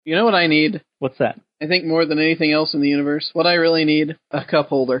You know what I need? What's that? I think more than anything else in the universe, what I really need, a cup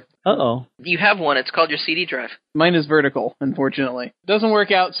holder. Uh-oh. You have one. It's called your CD drive. Mine is vertical, unfortunately. It doesn't work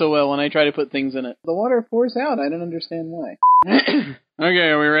out so well when I try to put things in it. The water pours out. I don't understand why. Okay,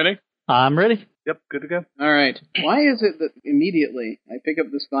 are we ready? I'm ready. Yep, good to go. All right. Why is it that immediately I pick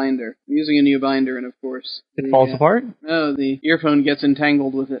up this binder? I'm using a new binder, and of course... It falls apart? No, the earphone gets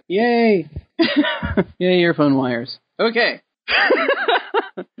entangled with it. Yay! Yay, earphone wires. Okay.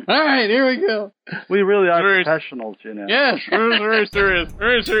 All right, here we go. We really are professionals, you know. Yes, we're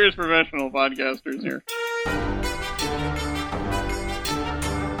very serious professional podcasters here.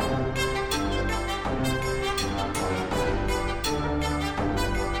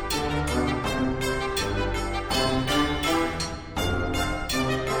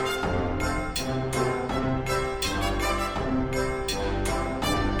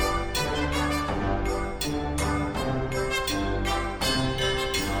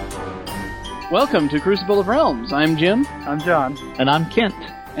 Welcome to Crucible of Realms. I'm Jim. I'm John. And I'm Kent.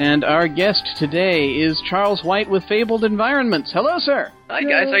 And our guest today is Charles White with Fabled Environments. Hello, sir. Hi,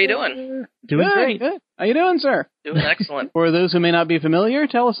 guys. How you doing? Doing Good, great. Good. How you doing, sir? Doing excellent. For those who may not be familiar,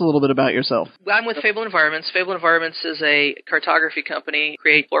 tell us a little bit about yourself. I'm with Fabled Environments. Fabled Environments is a cartography company.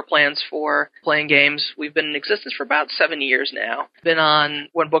 Create floor plans for playing games. We've been in existence for about 7 years now. Been on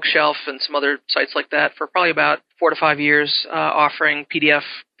One Bookshelf and some other sites like that for probably about 4 to 5 years, offering PDF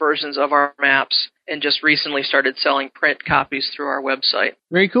versions of our maps, and just recently started selling print copies through our website.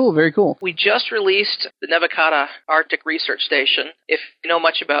 Very cool, very cool. We just released the Nevakata Arctic Research Station. If you know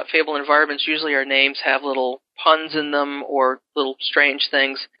much about Fabled Environments, usually our names have little puns in them or little strange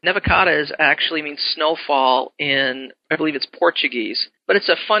things. Nevakata actually means snowfall in, I believe it's Portuguese, but it's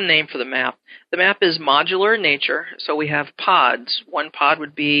a fun name for the map. The map is modular in nature, so we have pods. One pod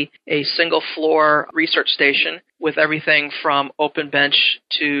would be a single-floor research station with everything from open bench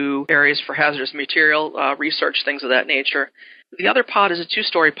to areas for hazardous material research, things of that nature. The other pod is a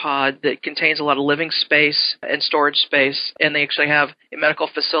 2-story pod that contains a lot of living space and storage space, and they actually have a medical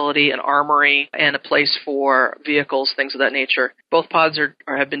facility, an armory, and a place for vehicles, things of that nature. Both pods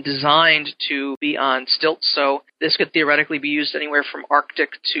have been designed to be on stilts, so this could theoretically be used anywhere from Arctic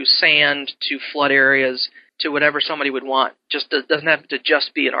to sand to flood areas to whatever somebody would want. Just doesn't have to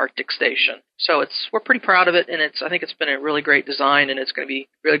just be an Arctic station. So we're pretty proud of it, and I think it's been a really great design, and it's going to be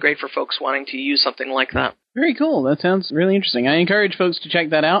really great for folks wanting to use something like that. Very cool. That sounds really interesting. I encourage folks to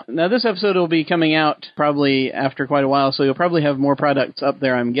check that out. Now, this episode will be coming out probably after quite a while, so you'll probably have more products up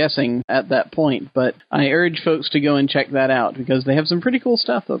there, I'm guessing, at that point. But I urge folks to go and check that out, because they have some pretty cool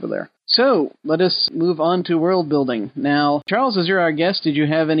stuff over there. So, let us move on to world building. Now, Charles, as you're our guest, did you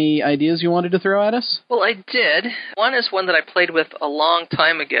have any ideas you wanted to throw at us? Well, I did. One is one that I played with a long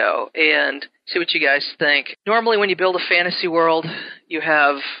time ago, and see what you guys think. Normally, when you build a fantasy world, you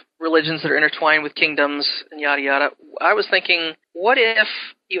have religions that are intertwined with kingdoms and yada yada. I was thinking, what if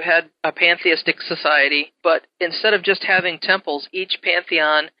you had a pantheistic society, but instead of just having temples, each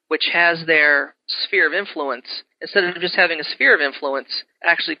pantheon, which has their sphere of influence, instead of just having a sphere of influence,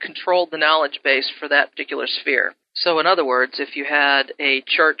 actually controlled the knowledge base for that particular sphere. So in other words, if you had a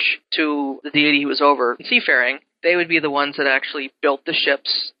church to the deity who was over seafaring, they would be the ones that actually built the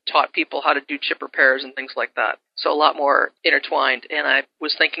ships, taught people how to do ship repairs and things like that. So a lot more intertwined, and I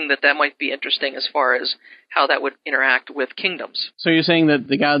was thinking that might be interesting as far as how that would interact with kingdoms. So you're saying that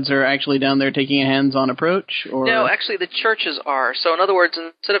the gods are actually down there taking a hands-on approach? Or? No, actually the churches are. So in other words,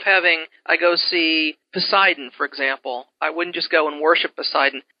 instead of having, I go see Poseidon, for example, I wouldn't just go and worship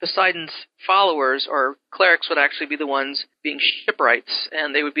Poseidon. Poseidon's followers or clerics would actually be the ones being shipwrights,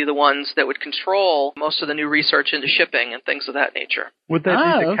 and they would be the ones that would control most of the new research into shipping and things of that nature. Would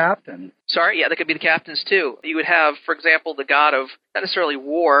that be the captain? Sorry, yeah, they could be the captains too. You would have, for example, the god of, not necessarily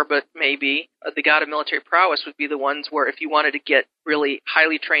war, but maybe the god of military prowess would be the ones where if you wanted to get really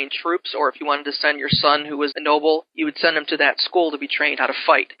highly trained troops, or if you wanted to send your son who was a noble, you would send him to that school to be trained how to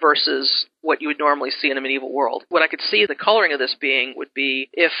fight versus what you would normally see in a medieval world. What I could see the coloring of this being would be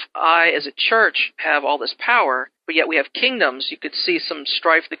if I, as a church, have all this power, but yet we have kingdoms, you could see some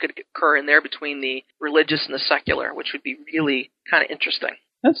strife that could occur in there between the religious and the secular, which would be really kind of interesting.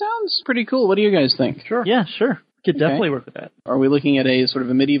 That sounds pretty cool. What do you guys think? Sure. Yeah, sure. Could definitely work with that. Are we looking at a sort of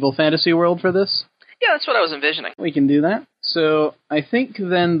a medieval fantasy world for this? Yeah, that's what I was envisioning. We can do that. So I think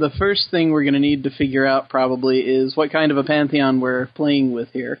then the first thing we're going to need to figure out probably is what kind of a pantheon we're playing with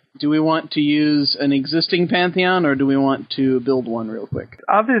here. Do we want to use an existing pantheon, or do we want to build one real quick?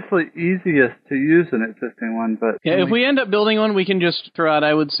 Obviously easiest to use an existing one, but... Yeah, if we end up building one, we can just throw out,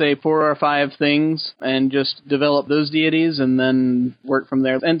 I would say, 4 or 5 things and just develop those deities and then work from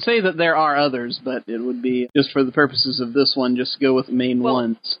there. And say that there are others, but it would be, just for the purposes of this one, just go with the main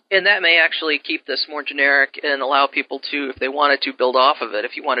ones. And that may actually keep this more generic and allow people to, if they wanted to, build off of it.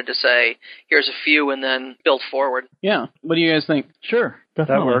 If you wanted to say, here's a few and then build forward. Yeah. What do you guys think? Sure.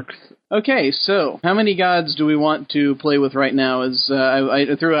 Definitely. That works. Okay, so how many gods do we want to play with right now? I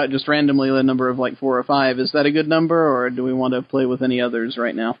threw out just randomly a number of like 4 or 5. Is that a good number, or do we want to play with any others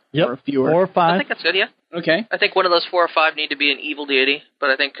right now? Yep, or fewer? 4 or 5. I think that's good, yeah. Okay. I think one of those 4 or 5 need to be an evil deity, but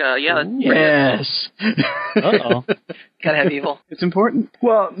I think, yeah. Ooh, yes. Uh-oh. Gotta have evil. It's important.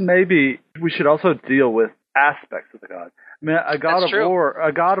 Well, maybe we should also deal with aspects of the god. I mean, a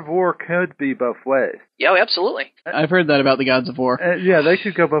god of war could be both ways. Yeah, absolutely. I've heard that about the gods of war. Yeah, they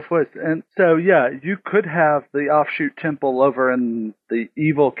could go both ways. And so, yeah, you could have the offshoot temple over in the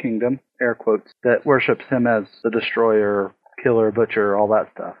evil kingdom, air quotes, that worships him as the destroyer, killer, butcher, all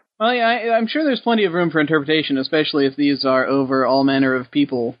that stuff. Well, yeah, I'm sure there's plenty of room for interpretation, especially if these are over all manner of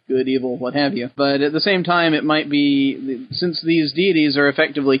people, good, evil, what have you. But at the same time, it might be, since these deities are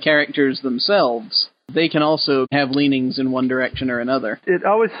effectively characters themselves, they can also have leanings in one direction or another. It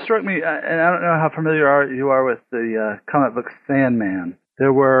always struck me, and I don't know how familiar you are with the comic book Sandman.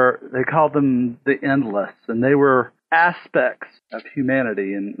 They called them the Endless, and they were aspects of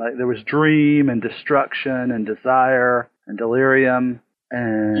humanity. And like there was dream and destruction and desire and delirium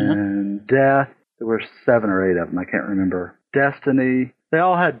and death. There were 7 or 8 of them. I can't remember. Destiny. They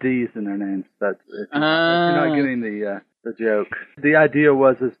all had D's in their names. That's if you're not getting the joke. The idea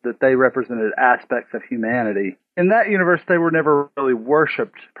was that they represented aspects of humanity. In that universe, they were never really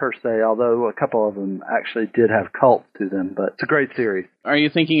worshipped per se, although a couple of them actually did have cults to them. But it's a great series. Are you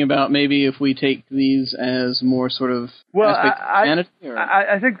thinking about maybe if we take these as more sort of aspects of humanity?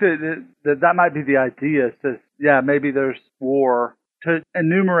 I think that might be the idea. So, yeah, maybe there's war to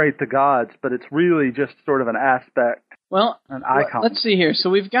enumerate the gods, but it's really just sort of an aspect. Well, an icon. Let's see here. So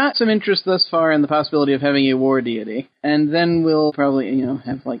we've got some interest thus far in the possibility of having a war deity, and then we'll probably,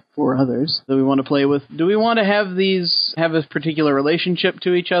 have like 4 others that we want to play with. Do we want to have these have a particular relationship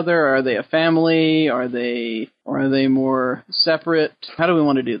to each other? Are they a family? Are they more separate? How do we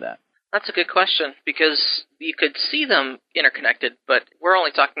want to do that? That's a good question, because you could see them interconnected, but we're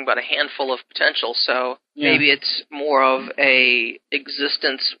only talking about a handful of potential, so maybe it's more of a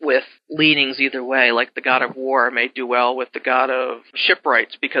existence with leanings either way, like the god of war may do well with the god of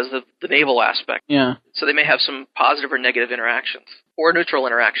shipwrights because of the naval aspect. Yeah. So they may have some positive or negative interactions, or neutral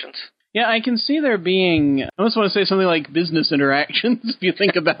interactions. Yeah, I can see there being, I almost want to say something like business interactions, if you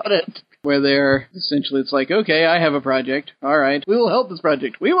think about it, where they're, essentially it's like, okay, I have a project, all right, we will help this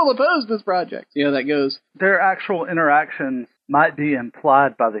project, we will oppose this project. See how that goes. Their actual interactions might be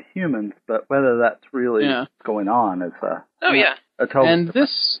implied by the humans, but whether that's really going on is a total And different.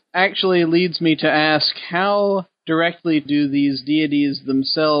 this actually leads me to ask, how directly do these deities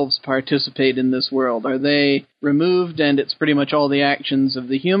themselves participate in this world? Are they removed and it's pretty much all the actions of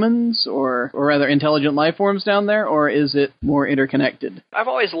the humans, or rather intelligent life forms down there, or is it more interconnected? I've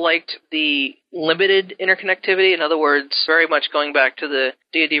always liked the limited interconnectivity. In other words, very much going back to the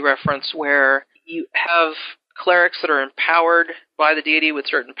deity reference where you have clerics that are empowered by the deity with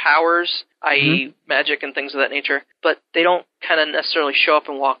certain powers, i.e. magic and things of that nature, but they don't kind of necessarily show up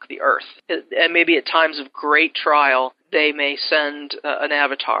and walk the earth. And maybe at times of great trial, they may send an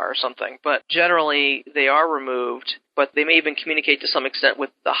avatar or something, but generally they are removed, but they may even communicate to some extent with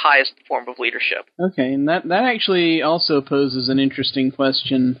the highest form of leadership. Okay, and that actually also poses an interesting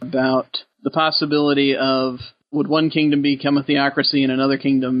question about the possibility of, would one kingdom become a theocracy and another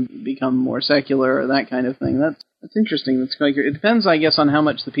kingdom become more secular, or that kind of thing? That's interesting. It depends, I guess, on how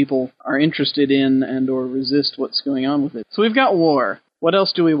much the people are interested in and or resist what's going on with it. So we've got war. What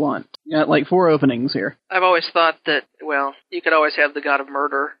else do we want? Got like 4 openings here. I've always thought that, well, you could always have the god of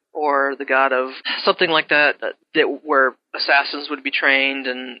murder or the god of something like that where assassins would be trained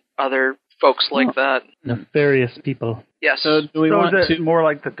and other folks like that. Nefarious people. Yes. So do we want is it to more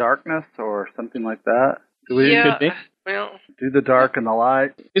like the darkness or something like that? Could be. Well, do the dark and the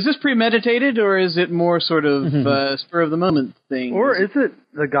light. Is this premeditated, or is it more sort of spur of the moment thing? Or is it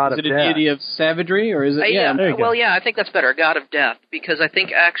the god of death? Is it a deity of savagery, or is it? I think that's better, god of death, because I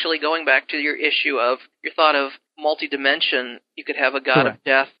think actually going back to your issue of your thought of multi-dimension, you could have a god of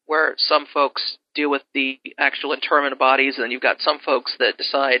death where some folks deal with the actual interment of bodies, and then you've got some folks that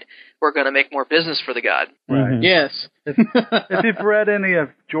decide we're going to make more business for the god. Right. Mhm. Yes. If you've read any of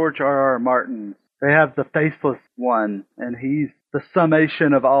George R.R. Martin, they have the Faceless One, and he's the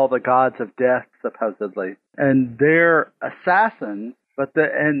summation of all the gods of death, supposedly. And they're assassins,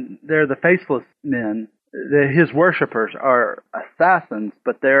 and they're the faceless men. His worshippers are assassins,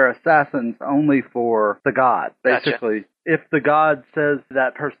 but they're assassins only for the god. Basically, if the god says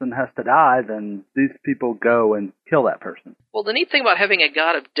that person has to die, then these people go and kill that person. Well, the neat thing about having a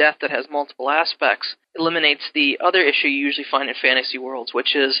god of death that has multiple aspects eliminates the other issue you usually find in fantasy worlds,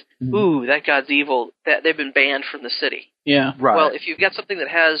 which is, ooh, that god's evil, that they've been banned from the city. Yeah. Right. Well, if you've got something that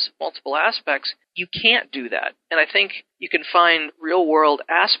has multiple aspects, you can't do that. And I think you can find real-world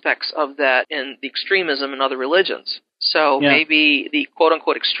aspects of that in the extremism in other religions. So maybe the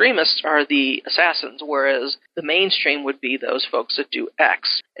quote-unquote extremists are the assassins, whereas the mainstream would be those folks that do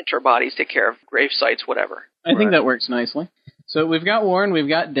X, enter bodies, take care of grave sites, whatever. I think that works nicely. So we've got war and we've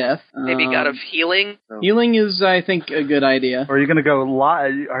got death. Maybe god of healing. Healing is, I think, a good idea. Or are you going to go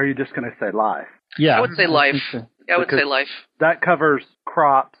life? Are you just going to say life? Yeah. I would say life. think so. Yeah, I would say life. That covers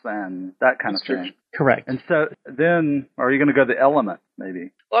crops and that kind That's of true. thing. Correct. And so then, are you going to go the element,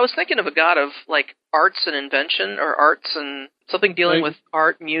 maybe? Well, I was thinking of a god of, like, arts and invention, or arts and something dealing with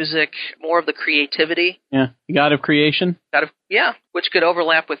art, music, more of the creativity. Yeah. God of creation. Which could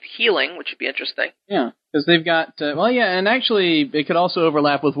overlap with healing, which would be interesting. Yeah. Because they've got, and actually it could also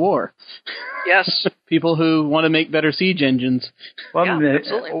overlap with war. Yes. People who want to make better siege engines. Well, Yeah,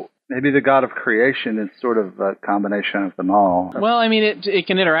 absolutely. maybe the god of creation is sort of a combination of them all. Well, I mean, it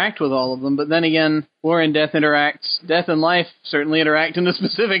can interact with all of them, but then again, war and death interacts. Death and life certainly interact in a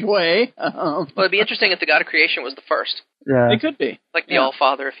specific way. Well, it'd be interesting if the god of creation was the first. Yeah. It could be. Like the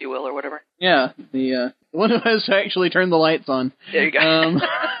All-Father, if you will, or whatever. Yeah, the one who has to actually turn the lights on. There you go.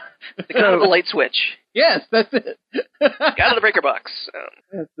 The god of the light switch. Yes, that's it. God of the breaker box.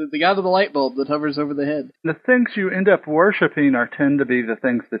 Yes, the god of the light bulb that hovers over the head. The things you end up worshiping tend to be the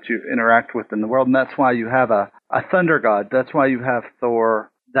things that you interact with in the world, and that's why you have a thunder god. That's why you have Thor.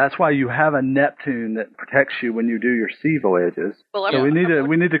 That's why you have a Neptune that protects you when you do your sea voyages. Well, So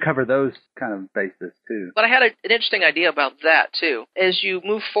we need to cover those kind of bases too. But I had an interesting idea about that, too. As you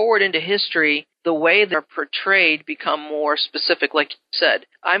move forward into history, the way they're portrayed become more specific, like you said.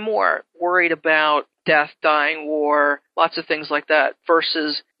 I'm more worried about death, dying, war, lots of things like that,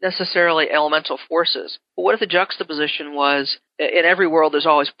 versus necessarily elemental forces. But what if the juxtaposition was, in every world there's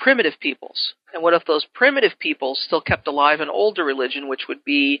always primitive peoples? And what if those primitive peoples still kept alive an older religion, which would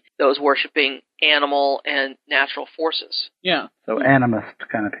be those worshiping animal and natural forces? Yeah. So animist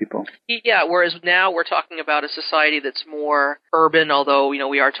kind of people. Yeah, whereas now we're talking about a society that's more urban, although,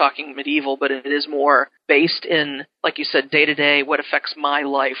 we are talking medieval, but it is more based in, like you said, day-to-day, what affects my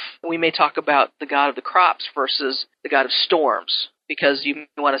life. We may talk about the god of the crops versus the god of storms, because you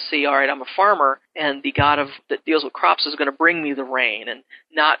want to see, all right, I'm a farmer, and the god that deals with crops is going to bring me the rain and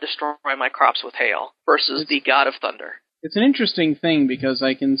not destroy my crops with hail, versus the god of thunder. It's an interesting thing because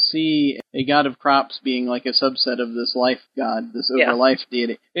I can see a god of crops being like a subset of this life god, this over-life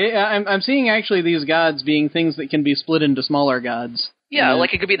deity. I'm seeing actually these gods being things that can be split into smaller gods. Yeah,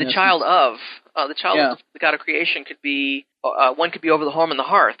 like it could be the child of. The child of the god of creation could be, one could be over the home and the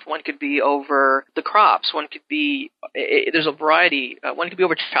hearth. One could be over the crops. One could be, there's a variety. One could be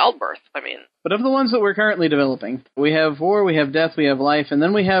over childbirth. But of the ones that we're currently developing, we have war, we have death, we have life, and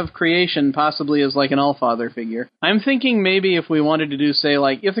then we have creation possibly as like an all-father figure. I'm thinking maybe if we wanted to do, say,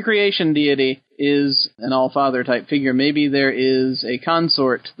 like, if the creation deity is an all-father type figure, maybe there is a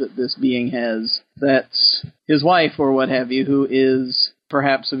consort that this being has that's his wife or what have you, who is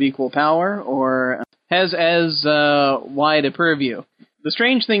perhaps of equal power or has as wide a purview. The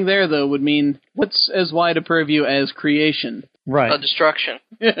strange thing there, though, would mean what's as wide a purview as creation? Right. Destruction.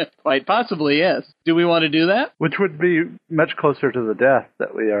 Quite possibly, yes. Do we want to do that? Which would be much closer to the death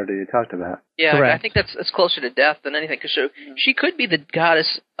that we already talked about. Yeah, Correct. I think that's closer to death than anything, because she could be the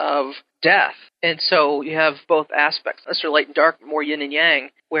goddess of death, and so you have both aspects, lesser light and dark, more yin and yang,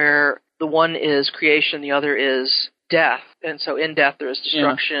 where the one is creation, the other is death, and so in death there is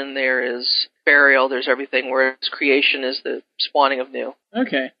destruction, there is burial, there's everything, whereas creation is the spawning of new.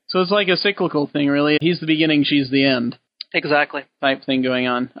 Okay. So it's like a cyclical thing, really. He's the beginning, she's the end. Exactly. Type thing going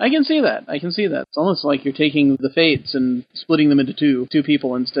on. I can see that. It's almost like you're taking the fates and splitting them into two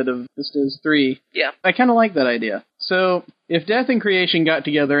people instead of just as three. Yeah. I kind of like that idea. So, if death and creation got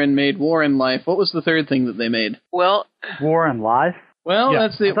together and made war and life, what was the third thing that they made? Well, War and life? Well, Yeah.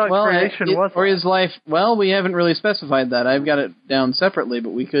 that's the I thought creation was or is life. Well, we haven't really specified that. I've got it down separately,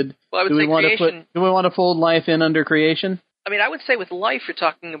 but we could. I would do we say want creation. do we want to fold life in under creation? I mean, I would say with life, you're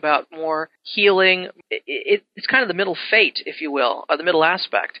talking about more healing. It's kind of the middle fate, if you will, or the middle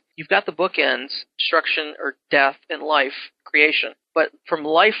aspect. You've got the bookends, destruction or death, and life, creation. But from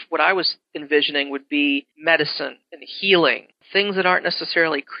life, what I was envisioning would be medicine and healing. Things that aren't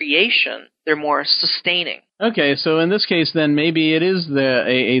necessarily creation, they're more sustaining. Okay, so in this case, then maybe it is the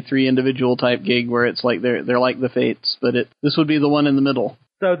AA3 individual type gig where it's like they're like the fates, but this would be the one in the middle.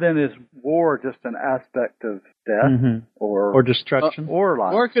 So then is war just an aspect of death or destruction? Or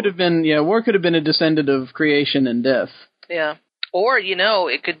life? War could have been a descendant of creation and death. Yeah. Or,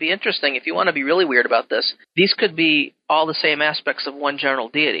 it could be interesting, if you want to be really weird about this, these could be all the same aspects of one general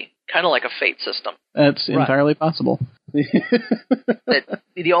deity, kind of like a fate system. That's entirely possible.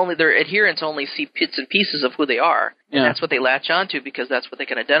 Their adherents only see bits and pieces of who they are, and that's what they latch onto because that's what they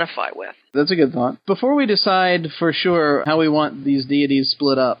can identify with. That's a good thought. Before we decide for sure how we want these deities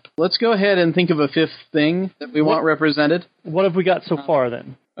split up, let's go ahead and think of a fifth thing that we want represented. What have we got so far,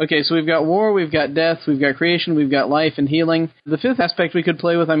 then? Okay, so we've got war, we've got death, we've got creation, we've got life and healing. The fifth aspect we could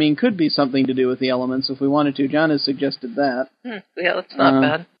play with, could be something to do with the elements if we wanted to. John has suggested that. Yeah, that's not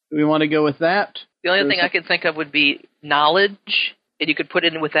bad. Do we want to go with that? The only thing I could think of would be knowledge, and you could put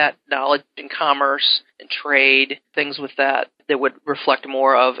in with that knowledge and commerce and trade, things with that would reflect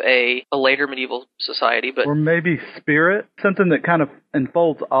more of a later medieval society. Or maybe spirit, something that kind of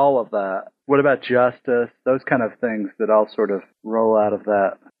enfolds all of that. What about justice? Those kind of things that all sort of roll out of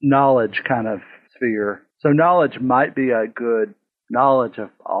that knowledge kind of sphere. So knowledge might be a good knowledge of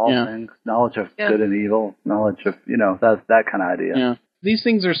all things, knowledge of good and evil, knowledge of, that kind of idea. Yeah. These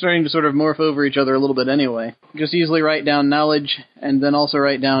things are starting to sort of morph over each other a little bit anyway. Just easily write down knowledge and then also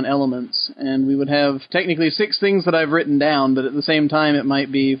write down elements. And we would have technically 6 things that I've written down, but at the same time it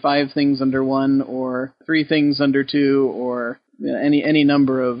might be 5 things under 1 or 3 things under 2 or any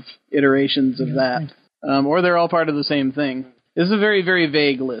number of iterations of that. Or they're all part of the same thing. This is a very, very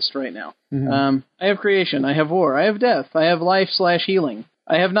vague list right now. I have creation, I have war, I have death, I have life/healing,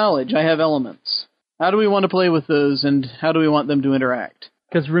 I have knowledge, I have elements. How do we want to play with those, and how do we want them to interact?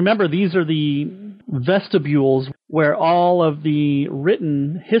 Because remember, these are the vestibules where all of the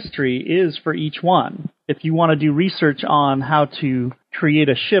written history is for each one. If you want to do research on how to create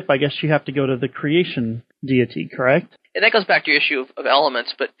a ship, I guess you have to go to the creation deity, correct? And that goes back to your issue of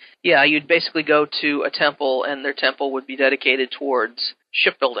elements, but yeah, you'd basically go to a temple, and their temple would be dedicated towards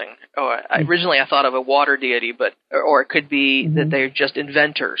shipbuilding. Originally I thought of a water deity, or it could be that they're just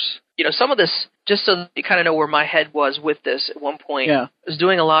inventors. Some of this, just so that you kind of know where my head was with this at one point, I was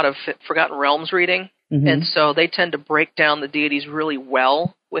doing a lot of Forgotten Realms reading, and so they tend to break down the deities really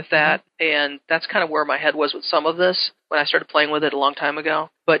well with that, and that's kind of where my head was with some of this when I started playing with it a long time ago.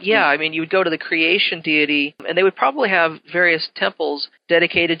 But yeah, you would go to the creation deity, and they would probably have various temples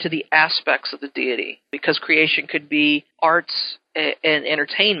dedicated to the aspects of the deity, because creation could be arts and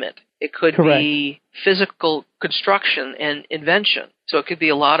entertainment. It could be physical construction and invention. So it could be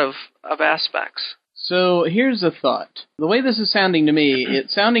a lot of aspects. So here's a thought. The way this is sounding to me,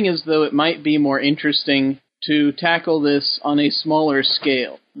 it's sounding as though it might be more interesting to tackle this on a smaller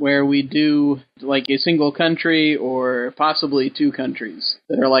scale, where we do like a single country or possibly 2 countries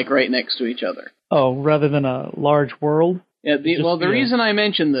that are like right next to each other. Oh, rather than a large world? Yeah, the reason I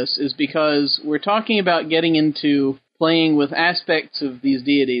mention this is because we're talking about getting into playing with aspects of these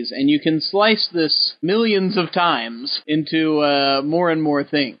deities, and you can slice this millions of times into more and more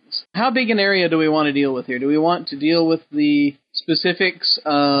things. How big an area do we want to deal with here? Do we want to deal with the specifics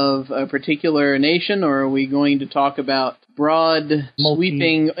of a particular nation, or are we going to talk about broad,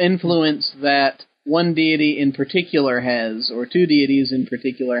 sweeping influence that one deity in particular has, or 2 deities in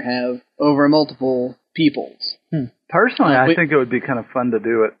particular have, over multiple peoples? Personally, I think it would be kind of fun to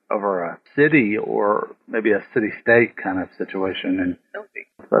do it over a city or maybe a city-state kind of situation.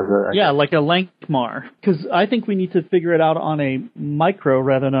 Like a Lankhmar. Because I think we need to figure it out on a micro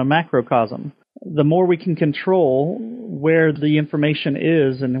rather than a macrocosm. The more we can control where the information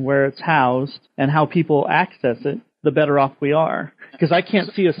is and where it's housed and how people access it, the better off we are. Because I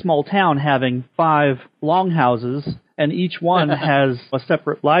can't see a small town having 5 longhouses and each one has a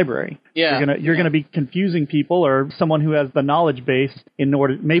separate library. Yeah, you're gonna be confusing people, or someone who has the knowledge base in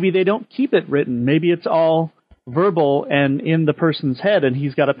order. Maybe they don't keep it written. Maybe it's all verbal and in the person's head, and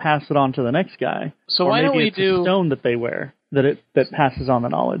he's got to pass it on to the next guy. So why don't we do a stone that they wear that passes on the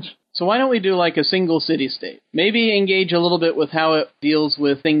knowledge? So why don't we do like a single city-state? Maybe engage a little bit with how it deals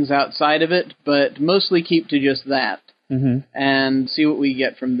with things outside of it, but mostly keep to just that. And see what we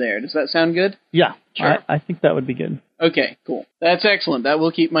get from there. Does that sound good? Yeah, sure. I think that would be good. Okay, cool. That's excellent. That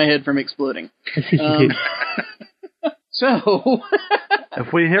will keep my head from exploding. So,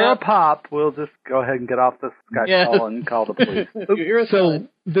 If we hear a pop, we'll just go ahead and get off this Skype call and call the police. So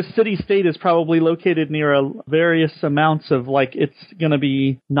the city-state is probably located near various amounts of, like, it's going to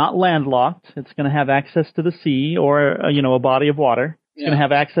be not landlocked. It's going to have access to the sea or, a body of water. It's going to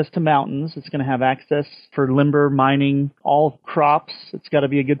have access to mountains. It's going to have access for timber, mining, all crops. It's got to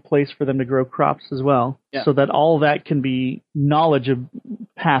be a good place for them to grow crops as well, so that all that can be knowledge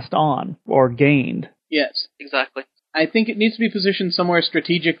passed on or gained. Yes, exactly. I think it needs to be positioned somewhere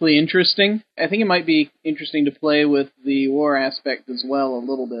strategically interesting. I think it might be interesting to play with the war aspect as well a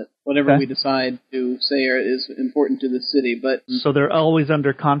little bit, whatever we decide to say is important to the city. But so they're always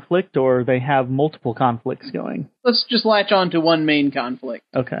under conflict, or they have multiple conflicts going? Let's just latch on to one main conflict.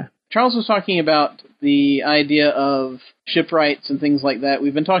 Okay. Charles was talking about the idea of shipwrights and things like that.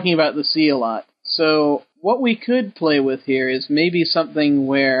 We've been talking about the sea a lot. So what we could play with here is maybe something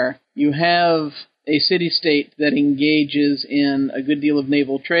where you have a city-state that engages in a good deal of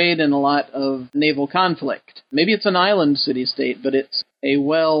naval trade and a lot of naval conflict. Maybe it's an island city-state, but it's a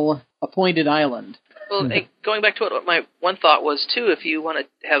well-appointed island. Well, going back to what my one thought was, too, if you want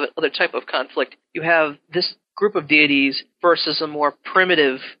to have another type of conflict, you have this group of deities versus a more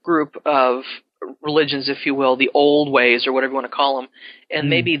primitive group of religions, if you will, the old ways or whatever you want to call them, and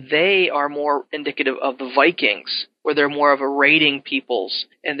maybe they are more indicative of the Vikings, where they're more of a raiding peoples,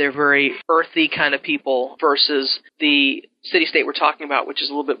 and they're very earthy kind of people versus the city-state we're talking about, which is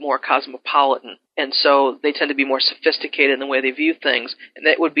a little bit more cosmopolitan. And so they tend to be more sophisticated in the way they view things, and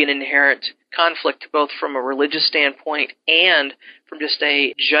that would be an inherent conflict both from a religious standpoint and from just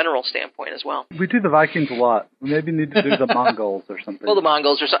a general standpoint as well. We do the Vikings a lot. We maybe need to do the Mongols or something. Well, the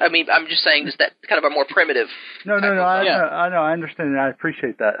Mongols, I'm just saying just that kind of a more primitive. No, I know, I understand, and I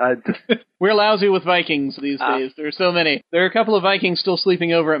appreciate that. We're lousy with Vikings these days. There are so many. There are a couple of Vikings still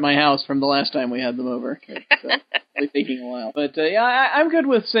sleeping over at my house from the last time we had them over. So it's taking a while. But I'm good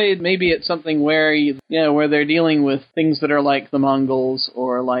with, say, maybe it's something where where they're dealing with things that are like the Mongols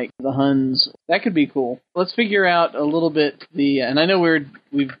or like the Huns. That could be cool. Let's figure out a little bit and I know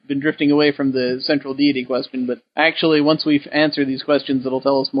we've been drifting away from the central deity question, but actually once we've answered these questions, it'll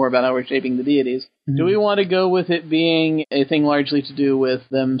tell us more about how we're shaping the deities. Mm-hmm. Do we want to go with it being a thing largely to do with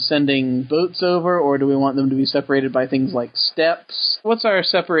them sending boats over, or do we want them to be separated by things like steppes? What's our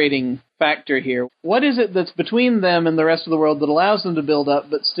separating factor here? What is it that's between them and the rest of the world that allows them to build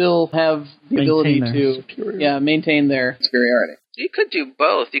up but still have the ability to maintain their superiority? You could do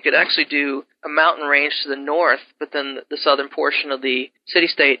both. You could actually do a mountain range to the north, but then the southern portion of the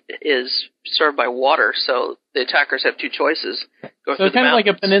city-state is served by water, so the attackers have two choices. Go through the kind mountains. of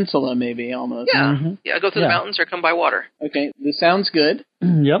like a peninsula, maybe, almost. Yeah, go through the mountains or come by water. Okay, this sounds good.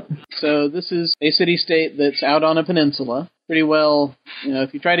 Yep. So this is a city-state that's out on a peninsula. Pretty well,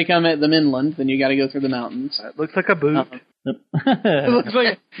 if you try to come at them inland, then you got to go through the mountains. It looks like a boot. It looks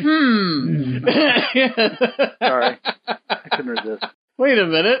like, Sorry, I couldn't resist. Wait a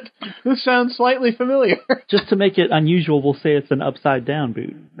minute. This sounds slightly familiar. Just to make it unusual, we'll say it's an upside-down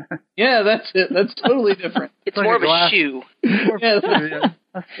boot. Yeah, that's it. That's totally different. It's more of a shoe.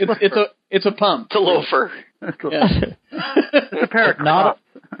 It's a pump. It's a loafer. It's a pair of crocs.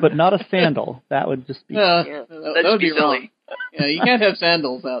 But not a sandal. That would just be... that would be silly. Wrong. Yeah, you can't have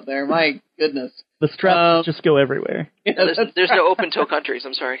sandals out there. My goodness. The straps just go everywhere. Yeah, there's no open-toe countries.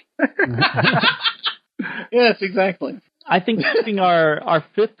 I'm sorry. Yes, exactly. I think keeping our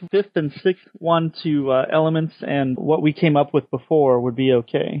fifth and sixth one to elements and what we came up with before would be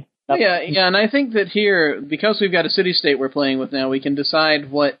okay. Yeah, and I think that here, because we've got a city-state we're playing with now, we can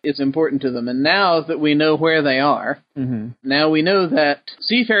decide what is important to them. And now that we know where they are, now we know that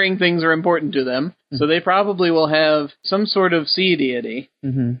seafaring things are important to them, so they probably will have some sort of sea deity.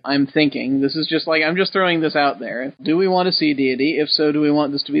 I'm thinking. This is just I'm just throwing this out there. Do we want a sea deity? If so, do we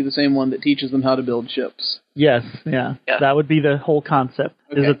want this to be the same one that teaches them how to build ships? Yes, yeah. That would be the whole concept.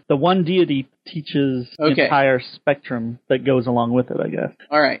 Okay. Is that the one deity teaches the entire spectrum that goes along with it, I guess.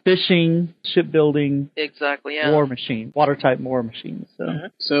 All right. Fishing, shipbuilding. Exactly, yeah. War machine, water-type war machines.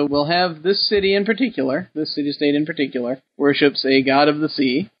 So we'll have this city in particular, this city-state in particular, worships a god of the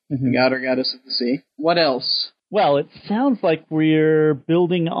sea, a god or goddess of the sea. What else? Well, it sounds like we're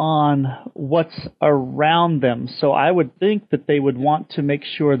building on what's around them. So I would think that they would want to make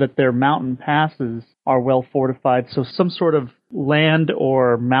sure that their mountain passes are well fortified. So some sort of land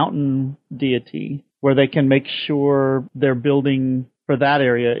or mountain deity where they can make sure their building for that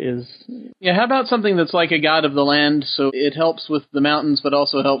area is... Yeah, how about something that's like a god of the land, so it helps with the mountains but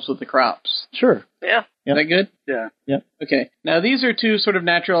also helps with the crops? Sure. Yeah. Is that good? Yeah. Yep. Okay. Now, these are two sort of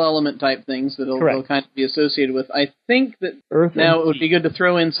natural element type things that they'll kind of be associated with. I think that now it would be good to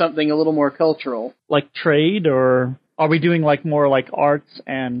throw in something a little more cultural. Like trade or Are we doing like more like arts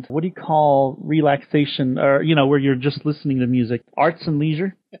and what do you call relaxation, or where you're just listening to music? Arts and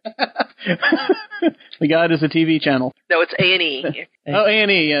leisure. The God is a TV channel. No, it's A&E. Oh,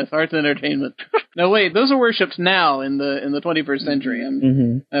 A&E, yes, arts and entertainment. No, wait, those are worshipped now in the 21st century.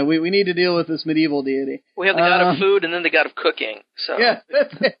 We need to deal with this medieval deity. We have the God of food and then the God of cooking. So yeah,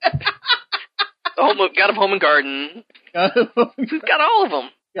 that's it. The God of home and garden. We've got all of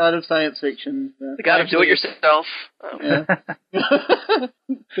them. God of science fiction. The God of do-it-yourself. Yeah.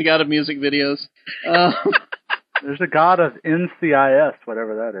 The God of music videos. There's a God of NCIS,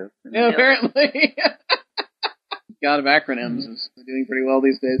 whatever that is. Yeah, apparently. God of acronyms is doing pretty well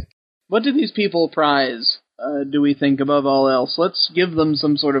these days. What do these people prize, do we think, above all else? Let's give them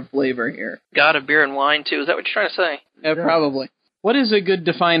some sort of flavor here. God of beer and wine, too. Is that what you're trying to say? Yeah, probably. What is a good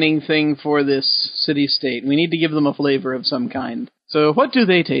defining thing for this city-state? We need to give them a flavor of some kind. So what do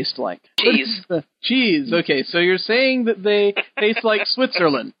they taste like? Cheese. Cheese. Okay, so you're saying that they taste like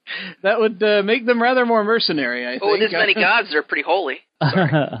Switzerland. That would make them rather more mercenary, I think. Oh, with this many gods, they're pretty holy.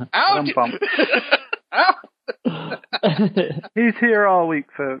 Ouch! Ow! He's here all week,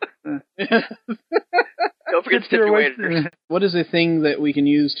 folks. Don't forget stipulators. What is a thing that we can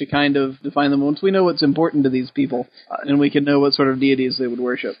use to kind of define them once we know what's important to these people, and we can know what sort of deities they would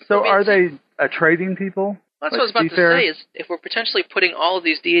worship? So are they a trading people? That's what I was about to say, is if we're potentially putting all of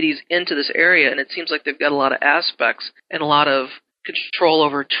these deities into this area, and it seems like they've got a lot of aspects and a lot of control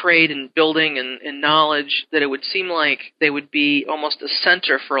over trade and building and knowledge, that it would seem like they would be almost a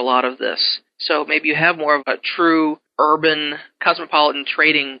center for a lot of this. So maybe you have more of a true urban cosmopolitan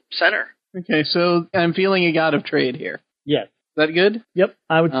trading center. Okay, so I'm feeling a god of trade here. Yes. Is that good? Yep.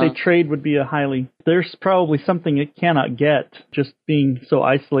 I would say trade would be there's probably something it cannot get just being so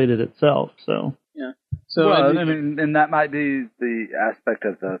isolated itself, so. Yeah. So and that might be the aspect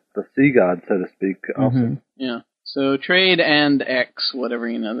of the sea god, so to speak, also. Mm-hmm. Yeah. So trade and X, whatever,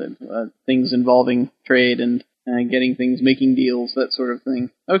 things involving trade and getting things, making deals, that sort of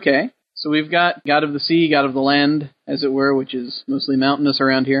thing. Okay. So we've got God of the sea, God of the land, as it were, which is mostly mountainous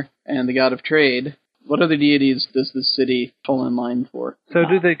around here, and the God of trade. What other deities does this city fall in line for? So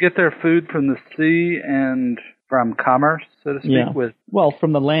do they get their food from the sea and from commerce, so to speak? Yeah. Well,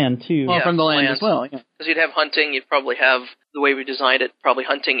 from the land, too. Well, from the land as well, yeah. Because you'd have hunting, you'd probably have, the way we designed it, probably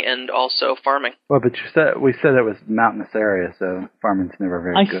hunting and also farming. Well, but we said it was mountainous area, so farming's never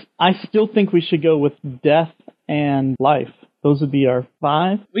very good. I still think we should go with death and life. Those would be our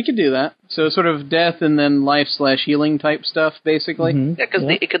 5. We could do that. So sort of death and then life/healing type stuff, basically. Mm-hmm.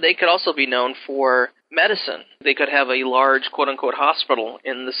 Yeah, because they could also be known for medicine. They could have a large quote-unquote hospital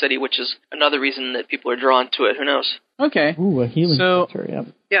in the city, which is another reason that people are drawn to it. Who knows? Okay. Ooh, a healing center, yeah.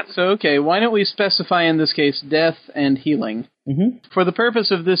 Yeah. So, okay, why don't we specify in this case death and healing? Mm-hmm. For the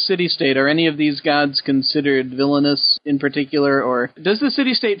purpose of this city-state, are any of these gods considered villainous in particular, or does the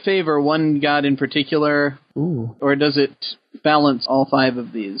city-state favor one god in particular? Ooh. Or does it balance all 5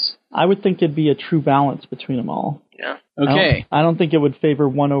 of these? I would think it'd be a true balance between them all. Yeah. Okay. I don't think it would favor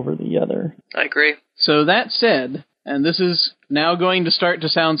one over the other. I agree. So that said, and this is now going to start to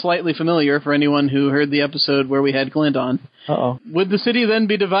sound slightly familiar for anyone who heard the episode where we had Clint on. Uh-oh. Would the city then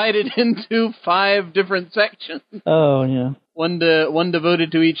be divided into 5 different sections? Oh, yeah. One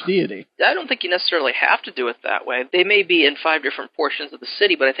devoted to each deity. I don't think you necessarily have to do it that way. They may be in 5 different portions of the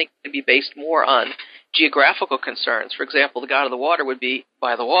city, but I think they'd be based more on geographical concerns. For example, the god of the water would be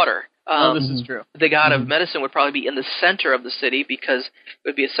by the water. This is true. The god of medicine would probably be in the center of the city because it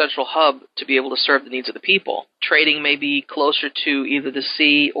would be a central hub to be able to serve the needs of the people. Trading may be closer to either the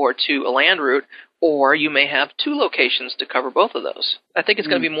sea or to a land route, or you may have 2 locations to cover both of those. I think it's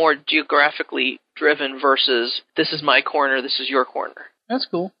going to be more geographically driven versus this is my corner, this is your corner. That's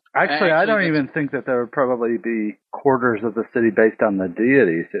cool. Actually, I don't even think that there would probably be quarters of the city based on the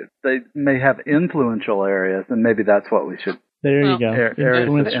deities. They may have influential areas, and maybe that's what we should... There you go.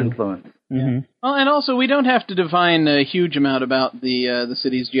 Areas of influence. Mm-hmm. Well, and also we don't have to define a huge amount about the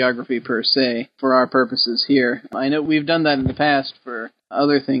city's geography per se for our purposes here. I know we've done that in the past for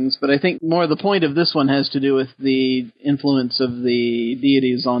other things, but I think more the point of this one has to do with the influence of the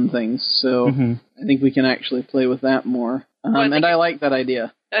deities on things. So I think we can actually play with that more. And I like that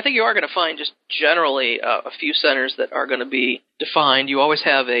idea. I think you are going to find just generally a few centers that are going to be defined. You always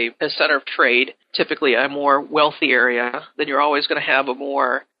have a center of trade, typically a more wealthy area. Then you're always going to have a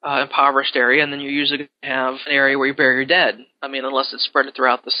more impoverished area, and then you're usually going to have an area where you bury your dead. I mean, unless it's spread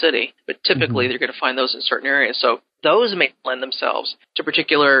throughout the city. But typically you're going to find those in certain areas. So those may lend themselves to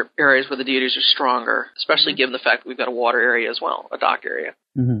particular areas where the deities are stronger, especially given the fact that we've got a water area as well, a dock area.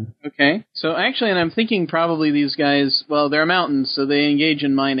 Mm-hmm. Okay. So actually, and I'm thinking probably these guys, well, they're mountains, so they engage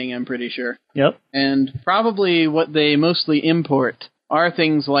in mining, I'm pretty sure. Yep. And probably what they mostly import are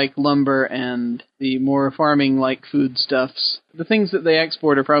things like lumber and the more farming-like foodstuffs. The things that they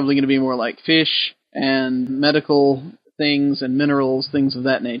export are probably going to be more like fish and medical things and minerals, things of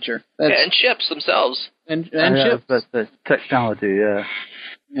that nature. And ships themselves. And ships. That's the technology, Yes.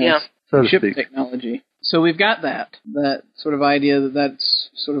 Yeah. So to Ship speak. technology. So we've got that sort of idea that's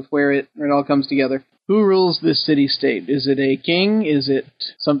sort of where it all comes together. Who rules this city-state? Is it a king? Is it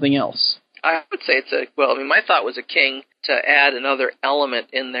something else? I would say my thought was a king to add another element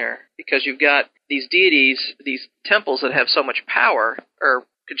in there, because you've got these deities, these temples that have so much power or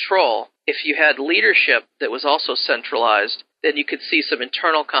control. If you had leadership that was also centralized, then you could see some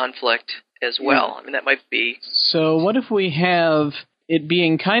internal conflict as well. I mean, that might be... So what if we have it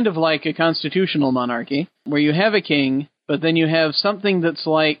being kind of like a constitutional monarchy, where you have a king, but then you have something that's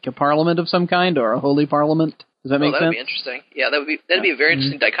like a parliament of some kind, or a holy parliament? Does that make sense? That'd be interesting. Yeah, that'd be a very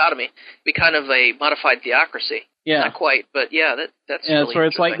interesting dichotomy. It'd be kind of a modified theocracy. Yeah. Not quite, but yeah, that's really where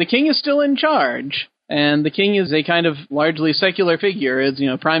it's like the king is still in charge, and the king is a kind of largely secular figure, it's,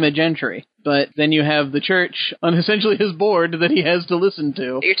 primogeniture. But then you have the church on essentially his board that he has to listen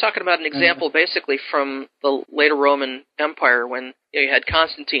to. You're talking about an example basically from the later Roman Empire when you had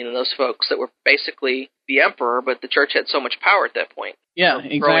Constantine and those folks that were basically the emperor, but the church had so much power at that point. Yeah,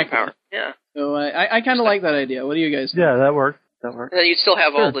 growing exactly. Power. Yeah. So I kind of like that idea. What do you guys think? Yeah, that works. And then you'd still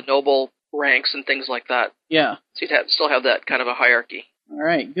have all the noble ranks and things like that. Yeah. So you'd still have that kind of a hierarchy. All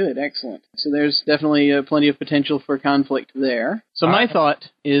right, good, excellent. So there's definitely plenty of potential for conflict there. So my thought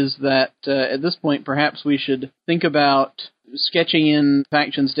is that at this point, perhaps we should think about sketching in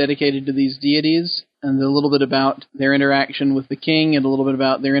factions dedicated to these deities, and a little bit about their interaction with the king, and a little bit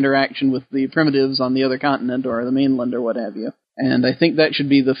about their interaction with the primitives on the other continent, or the mainland, or what have you. And I think that should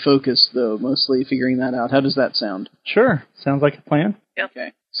be the focus, though, mostly figuring that out. How does that sound? Sure. Sounds like a plan. Yeah.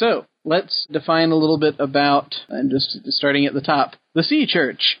 Okay. So, let's define a little bit about, and just starting at the top, the Sea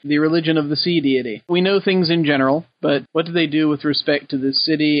Church, the religion of the sea deity. We know things in general, but what do they do with respect to this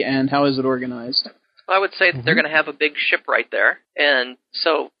city, and how is it organized? Well, I would say that they're going to have a big ship right there, and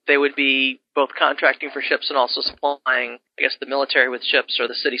so they would be both contracting for ships and also supplying, I guess, the military with ships or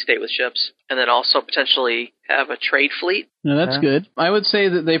the city-state with ships, and then also potentially have a trade fleet. No, that's good. I would say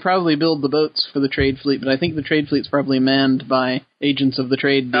that they probably build the boats for the trade fleet, but I think the trade fleet's probably manned by agents of the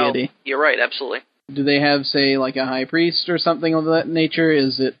trade deity. Oh, you're right, absolutely. Do they have, say, like a high priest or something of that nature?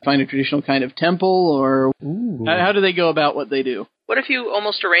 Is it find a traditional kind of temple, or how do they go about what they do? What if you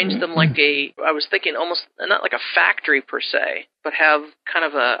almost arrange them like I was thinking almost, not like a factory per se, but have kind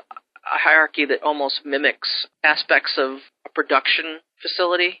of a hierarchy that almost mimics aspects of a production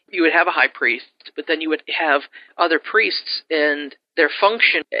facility? You would have a high priest, but then you would have other priests, and their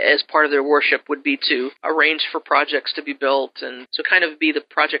function as part of their worship would be to arrange for projects to be built, and so kind of be the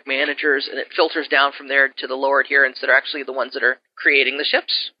project managers, and it filters down from there to the lower adherents that are actually the ones that are creating the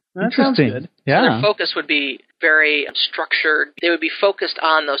ships. That sounds good. Yeah. So their focus would be very structured. They would be focused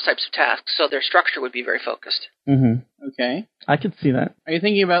on those types of tasks, so their structure would be very focused. Mm-hmm. Okay. I could see that. Are you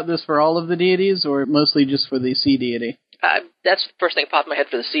thinking about this for all of the deities, or mostly just for the sea deity? That's the first thing that popped in my head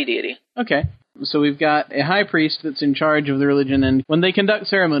for the sea deity. Okay. So we've got a high priest that's in charge of the religion, and when they conduct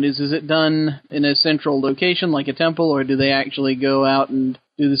ceremonies, is it done in a central location like a temple, or do they actually go out and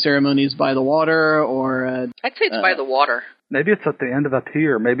do the ceremonies by the water, or... I'd say it's by the water. Maybe it's at the end of a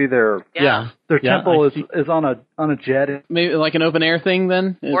pier. Maybe their temple is on a jetty. Maybe like an open air thing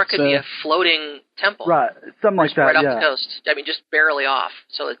then? Or it could be a floating temple. Right, something like that, right off the coast. I mean, just barely off,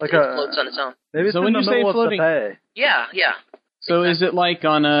 so it floats on its own. Maybe it's so in when the you say middle floating, of the bay. Yeah. So is it like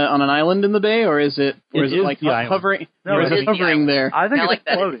on an island in the bay, or is it like hovering? No, or is it hovering there? I think it's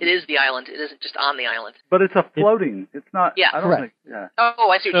that. floating. It is the island. It isn't just on the island. But it's a floating. It's not. Yeah. I don't think. Yeah. Oh,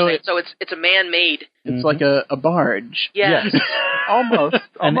 I see what you're saying. So it's a man-made. It's like a barge. Yes. Almost.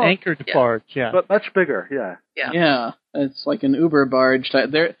 An anchored barge. Yeah. But much bigger. Yeah. Yeah. It's like an Uber barge type.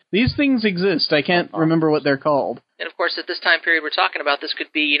 These things exist. I can't remember what they're called. And of course, at this time period we're talking about, this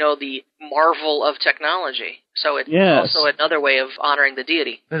could be, the marvel of technology. So it's also another way of honoring the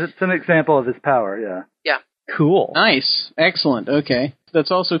deity. It's an example of his power, yeah. Yeah. Cool. Nice. Excellent. Okay.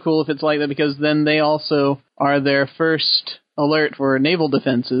 That's also cool if it's like that, because then they also are their first alert for naval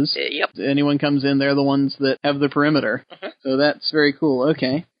defenses. Yep. If anyone comes in, they're the ones that have the perimeter. Mm-hmm. So that's very cool.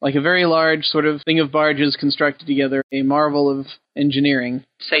 Okay. Like a very large sort of thing of barges constructed together, a marvel of engineering.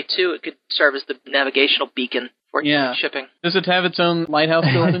 Say, too, it could serve as the navigational beacon for shipping. Does it have its own lighthouse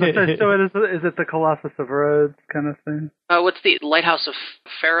built in? So is it the Colossus of Rhodes kind of thing? What's the Lighthouse of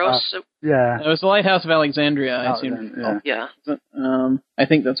Pharos? Yeah. It was the Lighthouse of Alexandria, I seem to recall. Yeah. I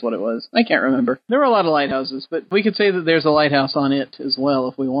think that's what it was. I can't remember. There were a lot of lighthouses, but we could say that there's a lighthouse on it as well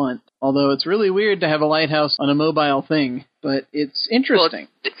if we want. Although it's really weird to have a lighthouse on a mobile thing, but it's interesting.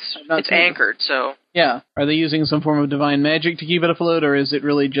 Well, it's anchored, so... Yeah. Are they using some form of divine magic to keep it afloat, or is it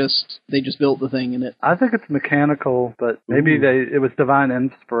really just they just built the thing in it? I think it's mechanical, but maybe it was divine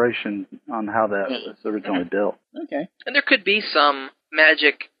inspiration on how that was originally built. Okay. And there could be some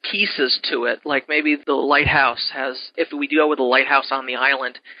magic pieces to it, like maybe the lighthouse has, if we go with a lighthouse on the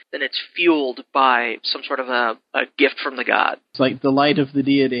island, then it's fueled by some sort of a gift from the god. It's like the light of the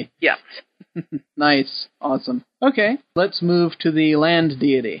deity. Yeah. Nice. Awesome. Okay, let's move to the land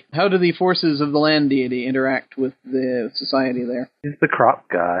deity. How do the forces of the land deity interact with the society there? He's the crop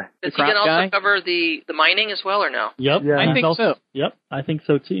guy. Does he also cover the mining as well, or no? Yep. Yeah. I think so. Yep, I think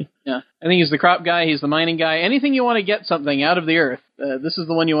so too. Yeah. I think he's the crop guy, he's the mining guy. Anything you want to get something out of the earth, this is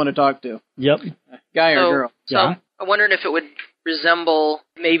the one you want to talk to. Yep. Guy or girl. So Yeah. I'm wondering if it would resemble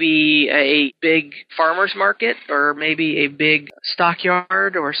maybe a big farmer's market or maybe a big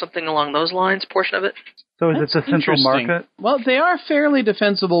stockyard or something along those lines, portion of it. So is That's it the central interesting. market? Well, they are fairly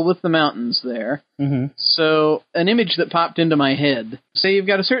defensible with the mountains there. Mm-hmm. So, an image that popped into my head. Say you've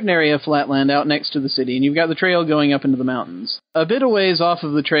got a certain area of flatland out next to the city, and you've got the trail going up into the mountains. A bit a ways off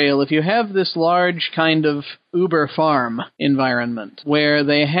of the trail, if you have this large kind of uber farm environment, where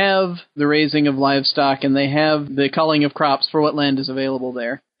they have the raising of livestock, and they have the culling of crops for what land is available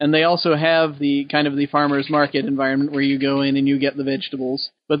there. And they also have the kind of the farmer's market environment where you go in and you get the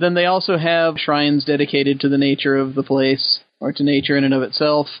vegetables. But then they also have shrines dedicated to the nature of the place, or to nature in and of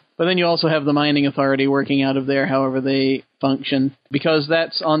itself. But then you also have the mining authority working out of there, however they function, because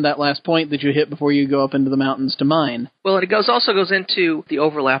that's on that last point that you hit before you go up into the mountains to mine. Well, it also goes into the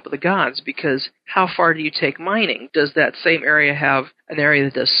overlap of the gods, because how far do you take mining? Does that same area have an area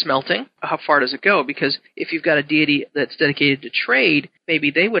that does smelting? How far does it go? Because if you've got a deity that's dedicated to trade,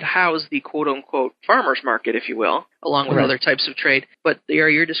 maybe they would house the quote-unquote farmer's market, if you will, along with other types of trade. But the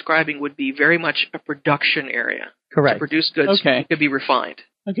area you're describing would be very much a production area. Correct. To produce goods could be refined.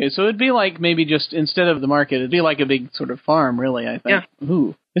 Okay, so it'd be like maybe just instead of the market, it'd be like a big sort of farm, really, I think. Yeah.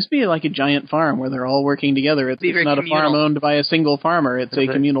 Ooh, this would be like a giant farm where they're all working together. It's not communal. a farm owned by a single farmer. It's a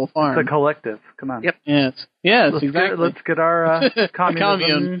communal farm. It's a collective. Come on. Yep. Yes, exactly. Let's get our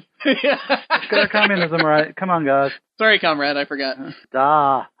communism. Let's get our communism right. Come on, guys. Sorry, comrade, I forgot.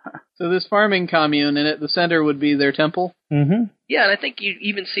 So this farming commune, and at the center would be their temple? Mm-hmm. Yeah, and I think you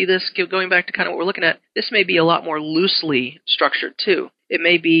even see this, going back to kind of what we're looking at, this may be a lot more loosely structured, too. It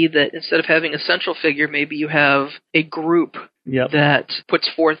may be that instead of having a central figure, maybe you have a group that puts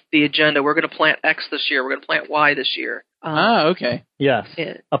forth the agenda. We're going to plant X this year. We're going to plant Y this year. Okay. Yes.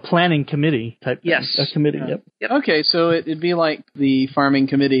 A planning committee type thing. Yes. A committee, Yep. Okay, so it'd be like the farming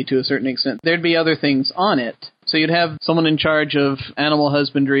committee to a certain extent. There'd be other things on it. So you'd have someone in charge of animal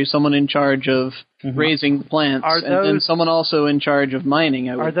husbandry, someone in charge of raising plants, and then someone also in charge of mining,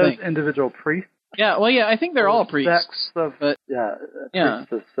 I would think. Are those individual priests? Yeah, well, I think they're all priests. Sects of,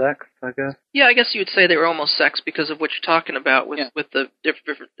 priests of sex, I guess. Yeah, I guess you would say they were almost sects because of what you're talking about with the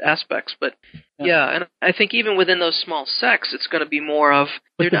different aspects. But and I think even within those small sects, it's going to be more of,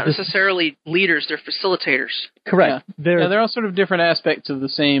 they're not necessarily leaders, they're facilitators. Correct. Yeah. They're all sort of different aspects of the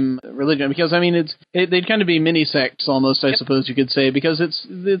same religion, because, I mean, they'd kind of be mini sects almost, I suppose you could say, because it's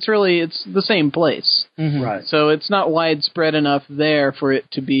the same place. Mm-hmm. Right. So it's not widespread enough there for it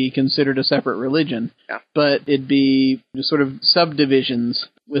to be considered a separate religion, but it'd be just sort of subdivisions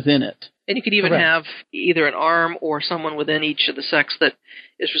within it. And you could even have either an arm or someone within each of the sects that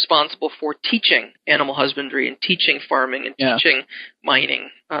is responsible for teaching animal husbandry and teaching farming and teaching mining,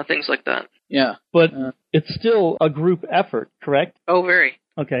 things like that. Yeah. But it's still a group effort, correct? Oh, very.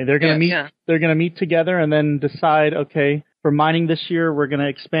 Okay, they're going to meet. Yeah. They're going to meet together and then decide, okay, for mining this year, we're going to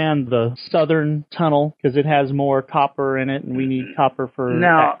expand the southern tunnel because it has more copper in it, and we need copper for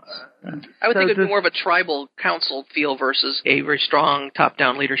X. I would think it would be more of a tribal council feel versus a very strong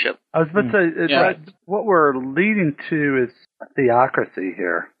top-down leadership. I was about to say, what we're leading to is a theocracy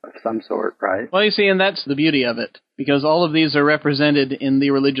here of some sort, right? Well, you see, and that's the beauty of it, because all of these are represented in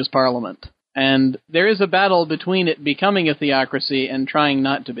the religious parliament. And there is a battle between it becoming a theocracy and trying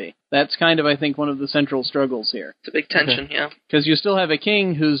not to be. That's kind of, I think, one of the central struggles here. It's a big tension, Because you still have a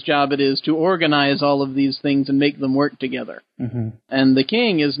king whose job it is to organize all of these things and make them work together. Mm-hmm. And the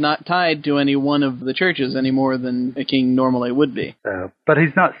king is not tied to any one of the churches any more than a king normally would be. But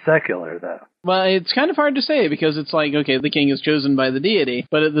he's not secular, though. Well, it's kind of hard to say, because it's like, okay, the king is chosen by the deity,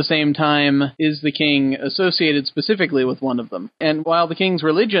 but at the same time, is the king associated specifically with one of them? And while the king's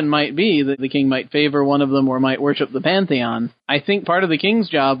religion might be that the king might favor one of them or might worship the pantheon, I think part of the king's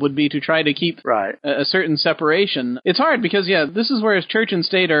job would be be to try to keep right. a certain separation. It's hard because, this is where church and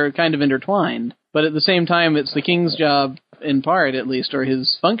state are kind of intertwined. But at the same time, it's the king's job, in part at least, or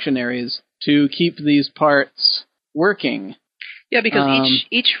his functionaries, to keep these parts working. Yeah, because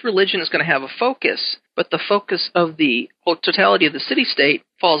each religion is going to have a focus, but the focus of the whole totality of the city-state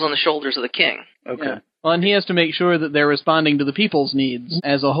falls on the shoulders of the king. Okay. Yeah. Well, and he has to make sure that they're responding to the people's needs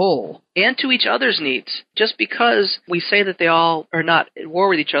as a whole. And to each other's needs. Just because we say that they all are not at war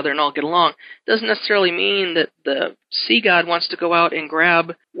with each other and all get along doesn't necessarily mean that the sea god wants to go out and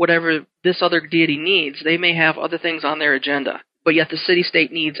grab whatever this other deity needs. They may have other things on their agenda. But yet the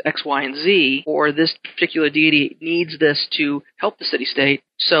city-state needs X, Y, and Z, or this particular deity needs this to help the city-state,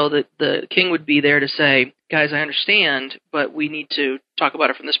 so that the king would be there to say, guys, I understand, but we need to talk about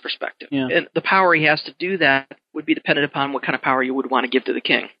it from this perspective. Yeah. And the power he has to do that would be dependent upon what kind of power you would want to give to the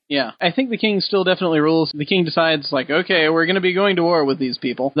king. Yeah, I think the king still definitely rules. The king decides, like, okay, we're going to be going to war with these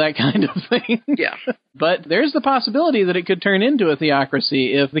people, that kind of thing. Yeah. But there's the possibility that it could turn into a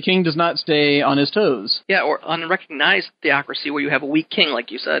theocracy if the king does not stay on his toes. Yeah, or unrecognized theocracy where you have a weak king,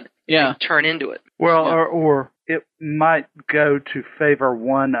 like you said. Yeah. Turn into it. Well, or it might go to favor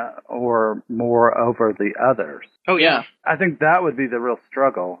one or more over the others. Oh, yeah. I think that would be the real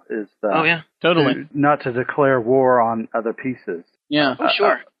struggle, is Totally. Not to declare war on other pieces. Yeah. Oh,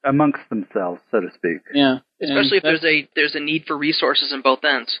 sure. Amongst themselves, so to speak. Yeah. Especially if there's a need for resources in both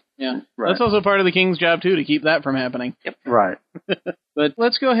ends. Yeah. Right. That's also part of the king's job, too, to keep that from happening. Yep. Right. But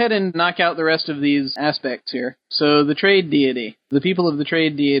let's go ahead and knock out the rest of these aspects here. So the trade deity, the people of the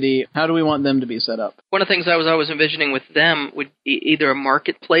trade deity, how do we want them to be set up? One of the things I was always envisioning with them would be either a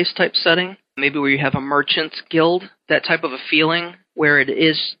marketplace type setting, maybe where you have a merchant's guild, that type of a feeling where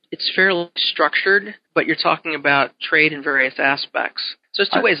it's fairly structured, but you're talking about trade in various aspects. So there's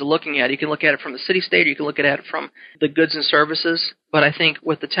two ways of looking at it. You can look at it from the city-state, or you can look at it from the goods and services. But I think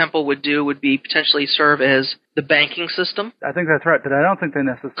what the temple would do would be potentially serve as the banking system. I think that's right, but I don't think they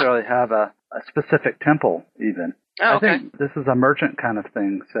necessarily have a specific temple, even. Oh, okay. I think this is a merchant kind of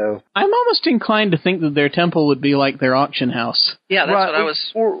thing, so... I'm almost inclined to think that their temple would be like their auction house. Yeah, that's what I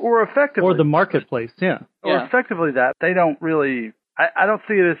was... Or effectively... Or the marketplace, yeah. Or effectively that. They don't really... I don't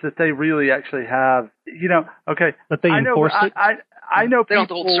see it as that they really actually have... okay... But they enforce it? I know they people... don't have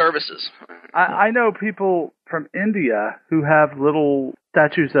to hold services. I know people from India who have little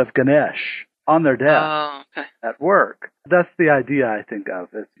statues of Ganesh on their desk at work. That's the idea, I think, of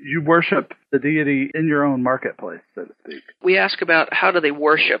it. You worship the deity in your own marketplace, so to speak. We ask about how do they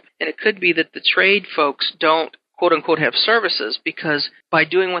worship, and it could be that the trade folks don't, quote-unquote, have services, because by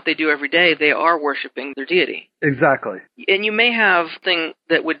doing what they do every day, they are worshiping their deity. Exactly. And you may have a thing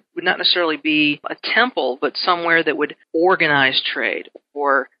that would not necessarily be a temple, but somewhere that would organize trade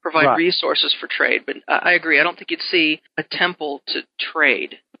or provide resources for trade. But I agree. I don't think you'd see a temple to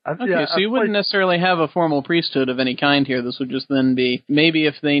trade. Okay, so you wouldn't necessarily have a formal priesthood of any kind here. This would just then be, maybe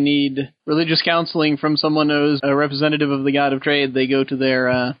if they need religious counseling from someone who's a representative of the god of trade, they go to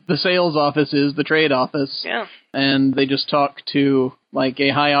their, the sales offices, the trade office. Yeah. And they just talk to, like,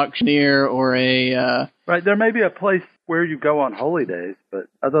 a high auctioneer or a... Right, there may be a place where you go on holy days, but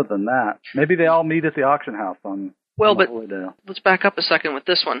other than that, maybe they all meet at the auction house on... Well, but let's back up a second with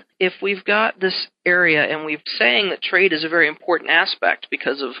this one. If we've got this area and we're saying that trade is a very important aspect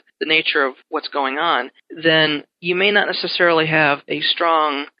because of the nature of what's going on, then you may not necessarily have a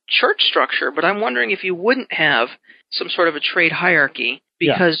strong church structure, but I'm wondering if you wouldn't have some sort of a trade hierarchy,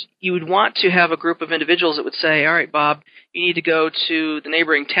 because you would want to have a group of individuals that would say, all right, Bob, you need to go to the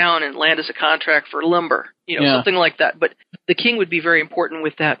neighboring town and land us a contract for lumber, something like that. But the king would be very important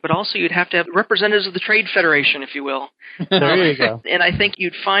with that. But also you'd have to have representatives of the Trade Federation, if you will. There you go. And I think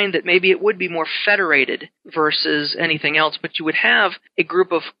you'd find that maybe it would be more federated versus anything else. But you would have a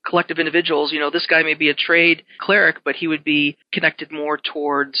group of collective individuals. This guy may be a trade cleric, but he would be connected more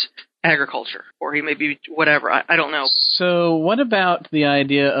towards agriculture, or he may be whatever. I don't know. So what about the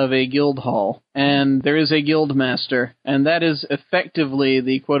idea of a guild hall? And there is a guild master, and that is effectively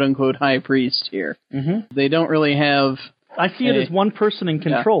the quote-unquote high priest here. Mm-hmm. They don't really have... I see it as one person in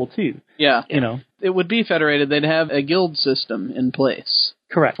control, too. Yeah. It would be federated. They'd have a guild system in place.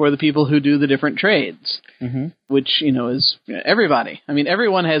 Correct. For the people who do the different trades, which, is everybody. I mean,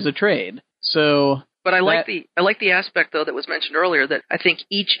 everyone has a trade. So... But I like the aspect, though, that was mentioned earlier, that I think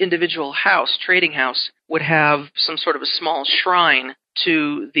each individual trading house, would have some sort of a small shrine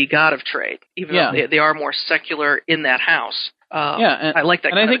to the god of trade, even though they are more secular in that house. I like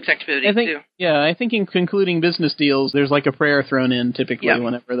that kind of activity, too. Yeah, I think in concluding business deals, there's like a prayer thrown in typically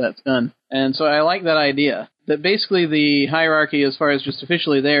whenever that's done. And so I like that idea. that basically the hierarchy as far as just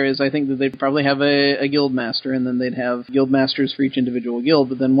officially there is, I think that they'd probably have a guild master, and then they'd have guild masters for each individual guild,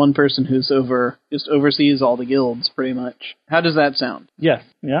 but then one person who's just oversees all the guilds, pretty much. How does that sound? Yes.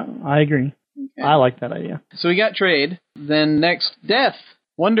 Yeah, I agree. Okay. I like that idea. So we got trade. Then next, death.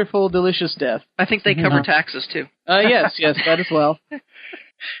 Wonderful, delicious death. I think they cover taxes, too. Yes, that as well.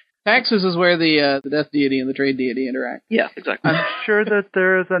 Taxes is where the death deity and the trade deity interact. Yeah, exactly. I'm sure that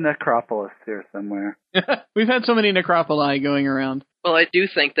there's a necropolis here somewhere. We've had so many necropoli going around. Well, I do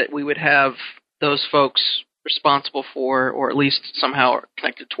think that we would have those folks responsible for, or at least somehow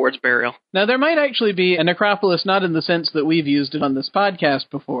connected towards burial. Now, there might actually be a necropolis, not in the sense that we've used it on this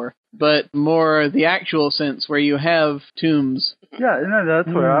podcast before, but more the actual sense where you have tombs. Yeah,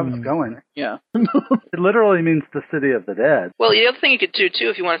 that's where I was going. Yeah. It literally means the city of the dead. Well, the other thing you could do, too,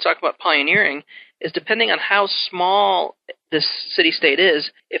 if you want to talk about pioneering, is depending on how small this city-state is,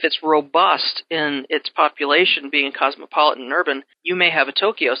 if it's robust in its population being cosmopolitan and urban, you may have a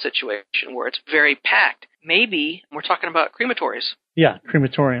Tokyo situation where it's very packed. Maybe we're talking about crematories. Yeah,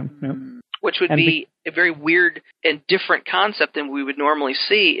 crematorium. Yep. Which would be a very weird and different concept than we would normally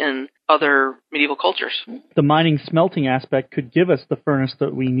see in other medieval cultures. The mining smelting aspect could give us the furnace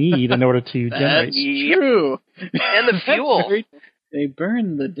that we need in order to generate. That's true. And the fuel. They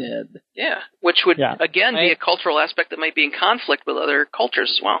burn the dead. Yeah, which would, again, be a cultural aspect that might be in conflict with other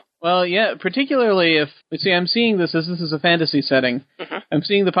cultures as well. Well, yeah, particularly if, I'm seeing this as this is a fantasy setting. Mm-hmm. I'm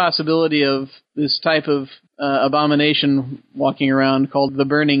seeing the possibility of this type of abomination walking around called the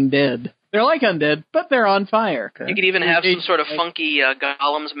Burning Dead. They're like undead, but they're on fire. You could even have some sort of funky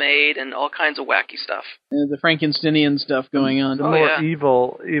golems made and all kinds of wacky stuff. The Frankensteinian stuff going on. The more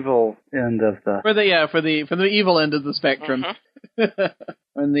evil end of the... For the evil end of the spectrum. Mm-hmm.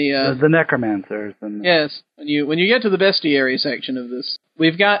 When the necromancers. And yes, when you get to the bestiary section of this,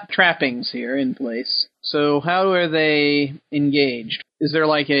 we've got trappings here in place. So how are they engaged? Is there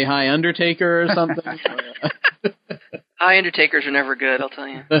like a high undertaker or something? High undertakers are never good, I'll tell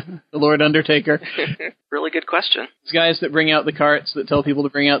you. The Lord Undertaker. Really good question. These guys that bring out the carts that tell people to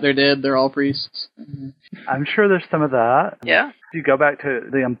bring out their dead, they're all priests. I'm sure there's some of that. Yeah. If you go back to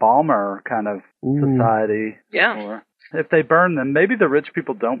the embalmer kind of society. Yeah. Or if they burn them, maybe the rich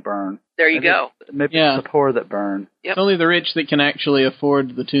people don't burn. There you go. Maybe it's the poor that burn. Yep. It's only the rich that can actually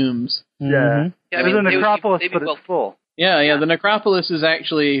afford the tombs. Yeah. There's a necropolis, but it's full. Yeah, the necropolis is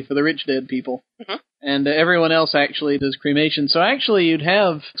actually for the rich dead people. Mm-hmm. And everyone else actually does cremation. So actually you'd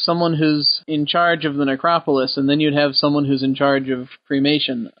have someone who's in charge of the necropolis, and then you'd have someone who's in charge of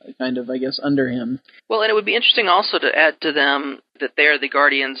cremation, kind of, I guess, under him. Well, and it would be interesting also to add to them that they're the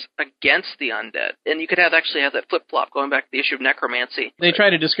guardians against the undead. And you could actually have that flip-flop going back to the issue of necromancy. They try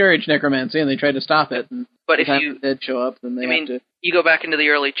to discourage necromancy, and they try to stop it. And but if the dead show up, then they have to... You go back into the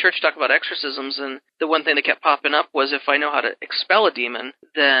early church, talk about exorcisms, and the one thing that kept popping up was if I know how to expel a demon,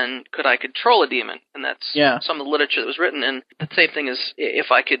 then could I control a demon? And that's some of the literature that was written. And the same thing is,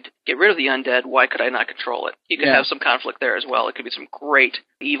 if I could get rid of the undead, why could I not control it? You could have some conflict there as well. It could be some great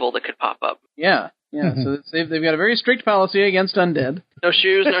evil that could pop up. Yeah. So they've got a very strict policy against undead. No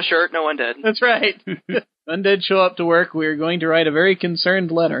shoes, no shirt, no undead. That's right. Undead show up to work, we're going to write a very concerned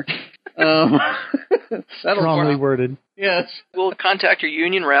letter. Strongly worded. Yes. We'll contact your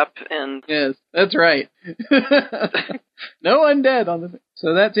union rep and... Yes, that's right. No undead on the...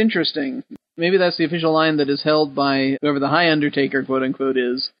 So that's interesting. Maybe that's the official line that is held by whoever the high undertaker, quote-unquote,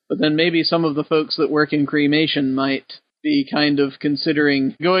 is. But then maybe some of the folks that work in cremation might be kind of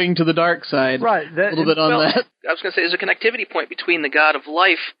considering going to the dark side. Right. A little bit on that. I was going to say there's a connectivity point between the god of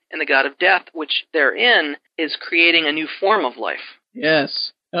life and the god of death, which therein is creating a new form of life.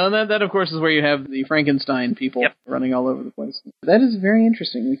 Yes. And that, of course, is where you have the Frankenstein people running all over the place. That is very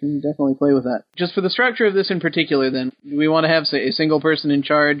interesting. We can definitely play with that. Just for the structure of this in particular, then, do we want to have, say, a single person in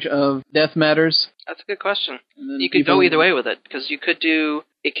charge of death matters? That's a good question. You could go either way with it, because you could do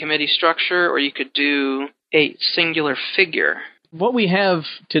a committee structure, or you could do a singular figure. What we have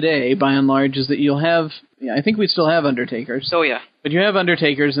today, by and large, is that you'll have... Yeah, I think we still have undertakers. Oh, yeah. But you have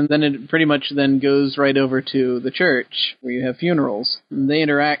undertakers, and then it pretty much then goes right over to the church, where you have funerals. And they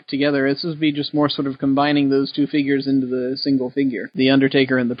interact together. This would be just more sort of combining those two figures into the single figure, the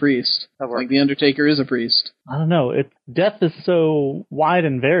undertaker and the priest. Like the undertaker is a priest. I don't know. Death is so wide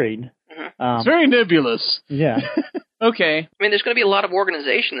and varied. Mm-hmm. It's very nebulous. Yeah. Okay. I mean, there's going to be a lot of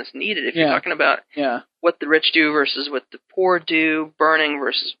organization that's needed if you're talking about what the rich do versus what the poor do, burning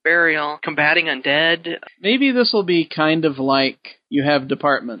versus burial, combating undead. Maybe this will be kind of like you have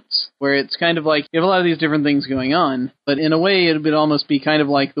departments, where it's kind of like you have a lot of these different things going on, but in a way it would almost be kind of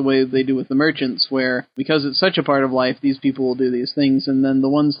like the way they do with the merchants, where because it's such a part of life, these people will do these things, and then the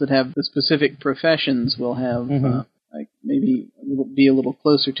ones that have the specific professions will have like maybe be a little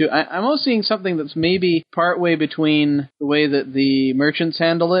closer to. I'm also seeing something that's maybe partway between the way that the merchants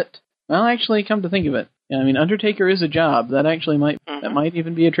handle it. Well, actually, come to think of it, yeah, I mean, Undertaker is a job. That actually that might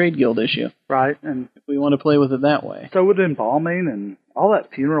even be a trade guild issue. Right, and if we want to play with it that way. So would embalming and all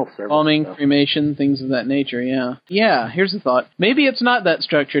that funeral service. Embalming, stuff. cremation, things of that nature, yeah. Yeah, here's a thought. Maybe it's not that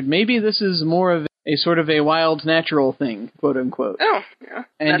structured. Maybe this is more of a sort of a wild natural thing, quote unquote. Oh, yeah.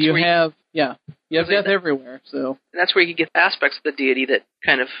 And you have death everywhere, so. And that's where you get aspects of the deity that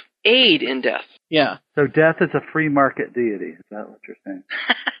kind of aid in death. Yeah. So death is a free market deity. Is that what you're saying?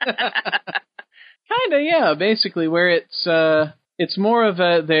 Kinda, yeah. Basically, where it's more of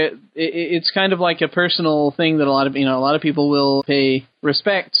it's kind of like a personal thing that a lot of people will pay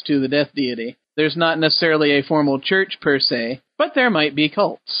respects to the death deity. There's not necessarily a formal church per se, but there might be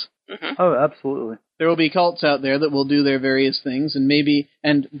cults. Mm-hmm. Oh, absolutely. There will be cults out there that will do their various things, and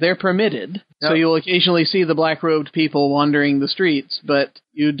they're permitted. Yep. So you'll occasionally see the black-robed people wandering the streets, but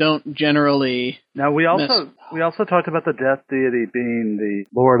you don't generally. Now we also talked about the death deity being the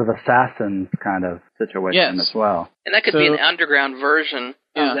Lord of Assassins kind of situation as well. And that could be an underground version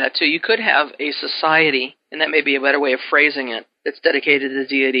of that too. You could have a society, and that may be a better way of phrasing it, that's dedicated to the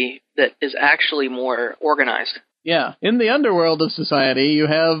deity that is actually more organized. Yeah. In the underworld of society, you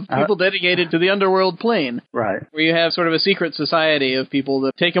have people dedicated to the underworld plane. Right. Where you have sort of a secret society of people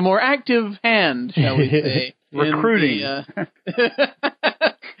that take a more active hand, shall we say. Recruiting.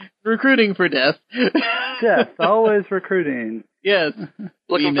 Recruiting for death. Yes, always recruiting. Yes.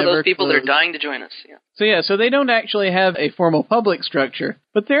 Looking for those people that are dying to join us. Yeah. So they don't actually have a formal public structure,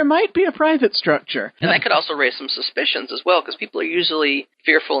 but there might be a private structure. And that could also raise some suspicions as well, because people are usually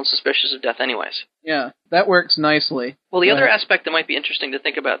fearful and suspicious of death anyways. Yeah, that works nicely. Well, the other aspect that might be interesting to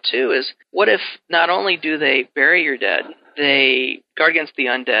think about, too, is what if not only do they bury your dead, they guard against the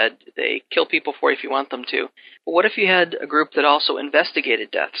undead, they kill people for you if you want them to, but what if you had a group that also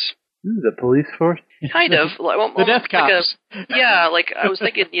investigated deaths? The police force? Kind of. The death cops. Like I was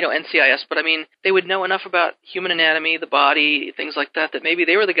thinking, NCIS, but I mean, they would know enough about human anatomy, the body, things like that, that maybe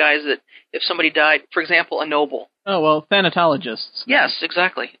they were the guys that if somebody died, for example, a noble. Oh, well, thanatologists. Yes,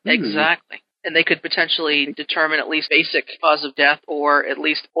 exactly. Exactly. And they could potentially determine at least basic cause of death or at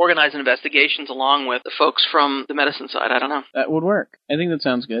least organize investigations along with the folks from the medicine side. I don't know. That would work. I think that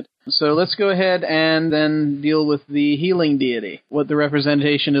sounds good. So let's go ahead and then deal with the healing deity, what the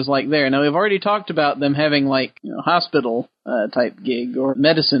representation is like there. Now, we've already talked about them having hospital type gig or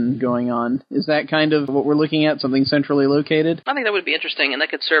medicine going on. Is that kind of what we're looking at, something centrally located? I think that would be interesting, and that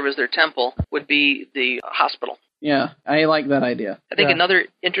could serve as their temple, would be the hospital. Yeah, I like that idea. I think another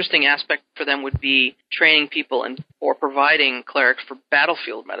interesting aspect for them would be training people or providing clerics for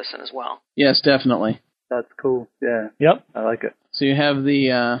battlefield medicine as well. Yes, definitely. That's cool. Yeah. Yep. I like it. So you have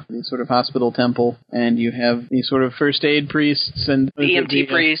the sort of hospital temple, and you have the sort of first aid priests and the EMT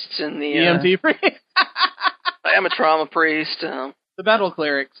priests and the EMT priests. I am a trauma priest. The battle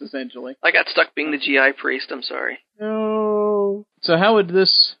clerics, essentially. I got stuck being the GI priest. I'm sorry. No. So how would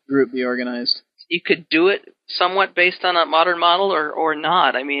this group be organized? You could do it somewhat based on a modern model or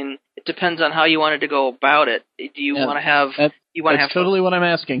not. I mean, it depends on how you wanted to go about it. Do you want to have... That's totally what I'm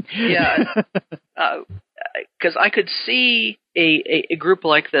asking. Yeah. Because I could see a group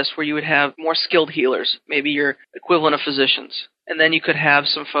like this where you would have more skilled healers, maybe your equivalent of physicians. And then you could have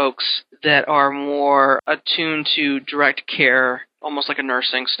some folks that are more attuned to direct care, almost like a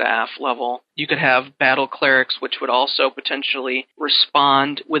nursing staff level. You could have battle clerics, which would also potentially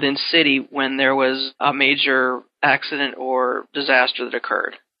respond within city when there was a major accident or disaster that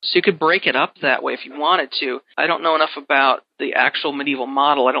occurred. So you could break it up that way if you wanted to. I don't know enough about the actual medieval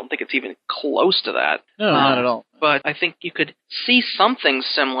model. I don't think it's even close to that. No, not at all. But I think you could see something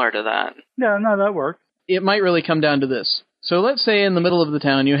similar to that. Yeah, no, that works. It might really come down to this. So let's say in the middle of the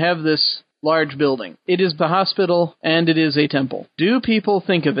town you have this large building. It is the hospital and it is a temple. Do people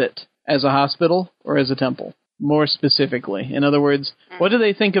think of it as a hospital or as a temple? More specifically. In other words, what do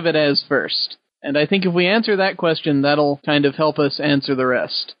they think of it as first? And I think if we answer that question, that'll kind of help us answer the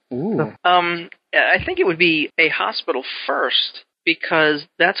rest. Ooh. I think it would be a hospital first, because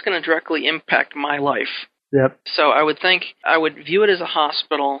that's going to directly impact my life. Yep. So I would think I would view it as a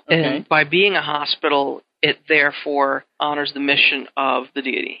hospital, and by being a hospital, it therefore honors the mission of the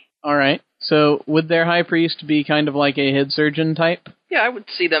deity. All right. So would their high priest be kind of like a head surgeon type? Yeah, I would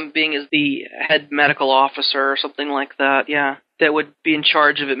see them being as the head medical officer or something like that, yeah. That would be in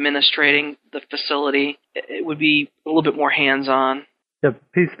charge of administrating the facility. It would be a little bit more hands-on. Yep,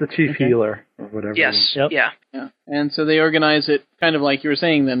 he's the chief healer or whatever. Yes, Yep. yeah. And so they organize it kind of like you were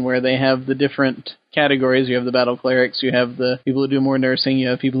saying then, where they have the different categories. You have the battle clerics, you have the people who do more nursing, you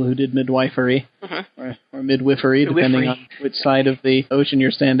have people who did midwifery or midwifery, depending on which side of the ocean you're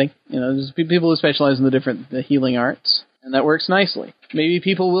standing. There's people who specialize in the healing arts, and that works nicely. Maybe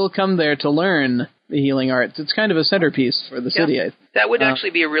people will come there to learn the healing arts. It's kind of a centerpiece for the city. That would actually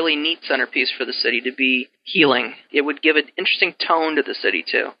be a really neat centerpiece for the city to be healing. It would give an interesting tone to the city,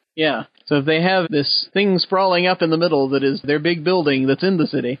 too. Yeah. So if they have this thing sprawling up in the middle that is their big building that's in the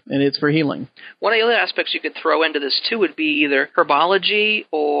city, and it's for healing. One of the other aspects you could throw into this, too, would be either herbology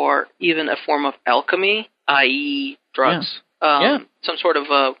or even a form of alchemy, i.e. drugs. Some sort of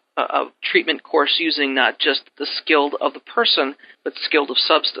a treatment course using not just the skill of the person, but skill of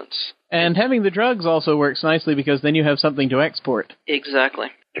substance. And having the drugs also works nicely because then you have something to export. Exactly.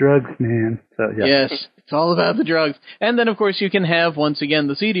 Drugs, man. So, yeah. Yes, it's all about the drugs. And then, of course, you can have, once again,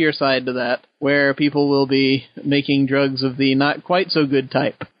 the seedier side to that, where people will be making drugs of the not-quite-so-good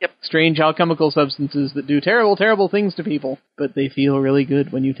type. Yep. Strange alchemical substances that do terrible, terrible things to people, but they feel really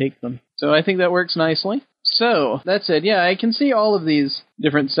good when you take them. So I think that works nicely. So, that said, yeah, I can see all of these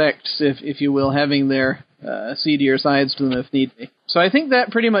different sects, if you will, having their seedier sides to them if need be. So I think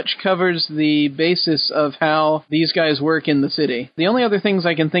that pretty much covers the basis of how these guys work in the city. The only other things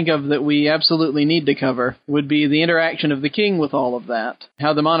I can think of that we absolutely need to cover would be the interaction of the king with all of that,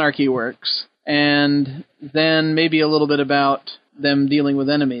 how the monarchy works, and then maybe a little bit about them dealing with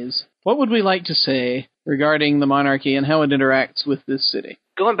enemies. What would we like to say regarding the monarchy and how it interacts with this city?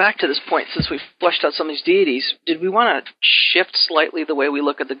 Going back to this point, since we've fleshed out some of these deities, did we want to shift slightly the way we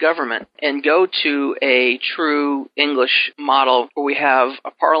look at the government and go to a true English model where we have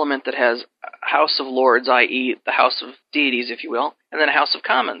a parliament that has a House of Lords, i.e. the House of Deities, if you will, and then a House of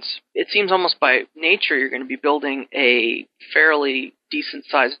Commons? It seems almost by nature you're going to be building a fairly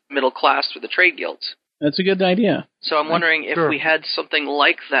decent-sized middle class through the trade guilds. That's a good idea. So I'm wondering if we had something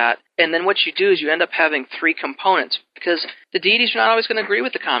like that, and then what you do is you end up having three components, because the deities are not always going to agree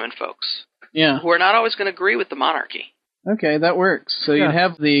with the common folks. Yeah. Who are not always going to agree with the monarchy. Okay, that works. So you'd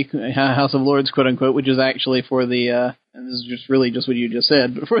have the House of Lords, quote-unquote, which is actually for the, and this is just what you just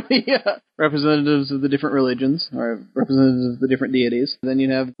said, but for the representatives of the different religions, or representatives of the different deities. Then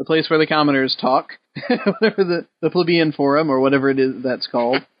you'd have the place where the commoners talk, whatever the plebeian forum, or whatever it is that's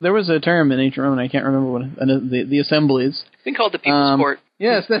called. There was a term in ancient Rome, and I can't remember what, the assemblies. It's been called the People's Court.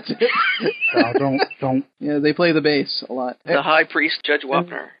 Yes, that's it. Don't. Yeah, they play the bass a lot. The High Priest, Judge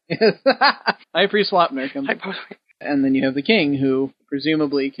Wapner. Yes. High Priest Wapner comes. And then you have the king, who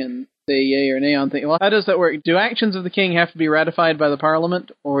presumably can say yay or nay on things. Well, how does that work? Do actions of the king have to be ratified by the parliament,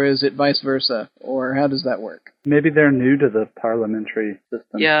 or is it vice versa? Or how does that work? Maybe they're new to the parliamentary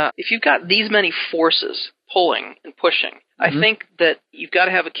system. Yeah, if you've got these many forces pulling and pushing, I think that you've got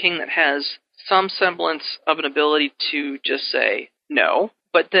to have a king that has some semblance of an ability to just say no.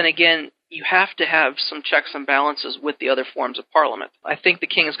 But then again, you have to have some checks and balances with the other forms of parliament. I think the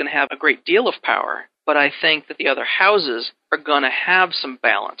king is going to have a great deal of power, but I think that the other houses are going to have some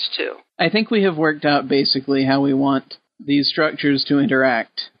balance, too. I think we have worked out basically how we want these structures to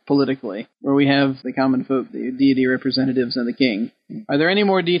interact politically, where we have the common folk, the deity representatives, and the king. Are there any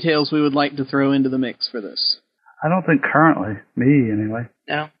more details we would like to throw into the mix for this? I don't think currently. Me, anyway.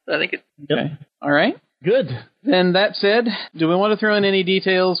 No, I think it... Okay. All right. Good. Then that said, do we want to throw in any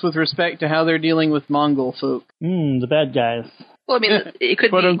details with respect to how they're dealing with Mongol folk? The bad guys. Well, I mean, it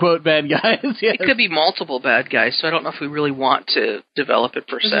could quote-unquote bad guys, yes. It could be multiple bad guys, so I don't know if we really want to develop it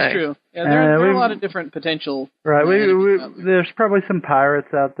per se. This is true. Yeah, there are a lot of different potential... Right, there's probably some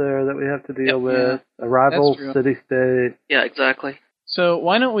pirates out there that we have to deal with. A rival city-state. Yeah, exactly. So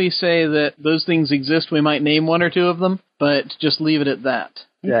why don't we say that those things exist, we might name one or two of them, but just leave it at that.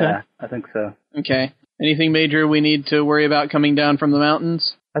 Yeah, Okay. I think so. Okay. Anything major we need to worry about coming down from the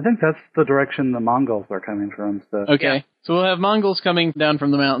mountains? I think that's the direction the Mongols are coming from. So. Okay. Yeah. So we'll have Mongols coming down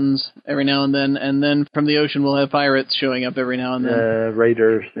from the mountains every now and then from the ocean we'll have pirates showing up every now and then.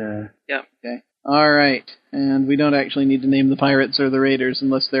 Raiders, yeah. Yeah. Okay. All right. And we don't actually need to name the pirates or the raiders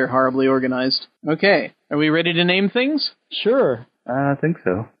unless they're horribly organized. Okay. Are we ready to name things? Sure. I think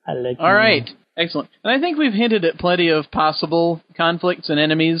so. I like All right. Excellent. And I think we've hinted at plenty of possible conflicts and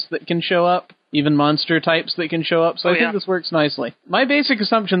enemies that can show up, even monster types that can show up, so I think this works nicely. My basic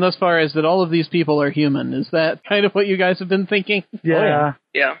assumption thus far is that all of these people are human. Is that kind of what you guys have been thinking? Yeah.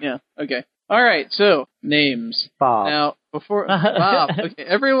 Yeah. Yeah, okay. All right, so, names. Bob. Now, before Bob. Okay,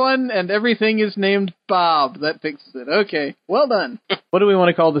 everyone and everything is named Bob. That fixes it. Okay, well done. What do we want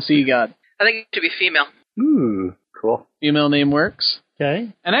to call the sea god? I think it should be female. Ooh, cool. Female name works.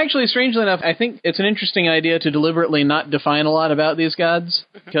 Okay. And actually, strangely enough, I think it's an interesting idea to deliberately not define a lot about these gods,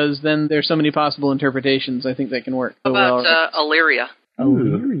 because then there's so many possible interpretations. I think that can work. How about Illyria?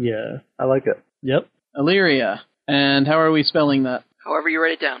 Illyria. I like it. Yep. Illyria. And how are we spelling that? However you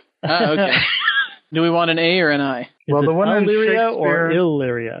write it down. Okay. Do we want an A or an I? Well, the one in Illyria or Shakespeare,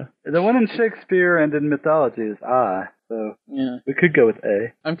 Illyria? the one in Shakespeare and in mythology is I, so Yeah. we could go with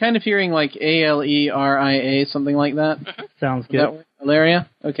A. I'm kind of hearing like Aleria, something like that. Sounds Is good. that Illyria?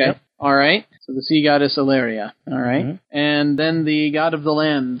 Okay. Yep. All right. So the sea goddess Illyria. All right. Mhm. And then the god of the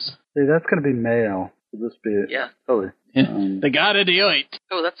lands. See, that's going to be male. Will this be Yeah. Totally. The god of the oit.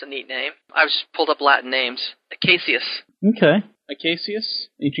 Oh, that's a neat name. I've just pulled up Latin names. Acacius. Okay. Acacius,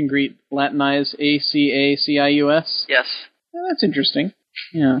 ancient Greek, Latinized Acacius. Yes. Yeah, that's interesting.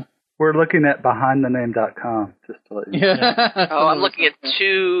 Yeah. We're looking at behindthename.com, just to let you know. Yeah. Oh, I'm looking at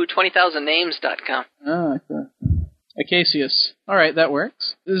 20,000names.com. Ah, cool. Acacius. All right, that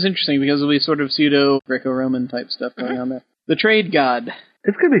works. This is interesting because it'll be sort of pseudo Greco-Roman type stuff going on there. The trade god,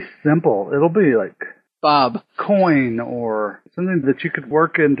 It's going to be simple. It'll be like Bob. coin or something that you could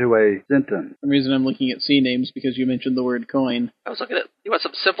work into a sentence. For some reason I'm looking at sea names because you mentioned the word coin. I was looking at, you want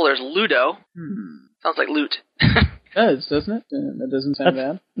something simple, there's Ludo. Sounds like loot. It does, doesn't it? That doesn't sound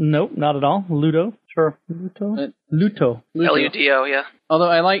bad. Nope, not at all. Ludo. Sure. Luto. Luto. Ludo, yeah. Although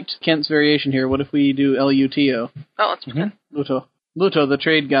I liked Kent's variation here. What if we do Luto? Oh, that's good. Luto. Luto, the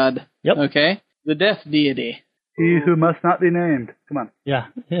trade god. Yep. Okay. The death deity. He who must not be named. Come on. Yeah.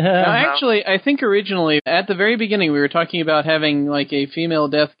 Now, actually, I think originally, at the very beginning, we were talking about having like a female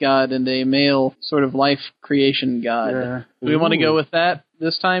death god and a male sort of life creation god. Yeah. Do we want to go with that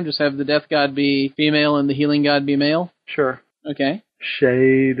this time? Just have the death god be female and the healing god be male? Sure. Okay.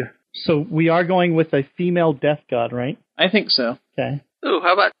 Shade. So we are going with a female death god, right? I think so. Okay. Ooh,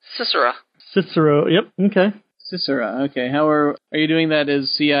 how about Cicera? Cicero. Yep. Okay. Cicera. Okay. How are you doing that as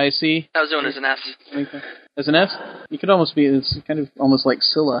CIC? I was doing it as an S. Okay. As an S? You could almost be, it's kind of almost like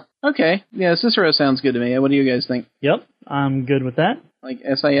Scylla. Okay. Yeah, Cicera sounds good to me. What do you guys think? Yep. I'm good with that. Like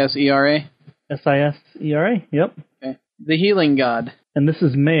Sisera? Sisera. Yep. Okay. The healing god. And this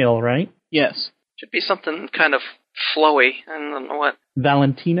is male, right? Yes. Should be something kind of flowy. I don't know what.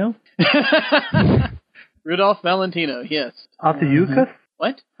 Valentino. Rudolph Valentino, yes. Ophiuchus?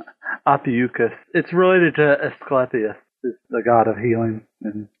 What? Ophiuchus. It's related to Asclepius, who's the god of healing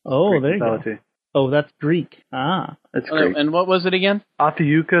in Oh, Greek there you mythology. go. Oh, that's Greek. Ah. It's Oh, Greek. and what was it again?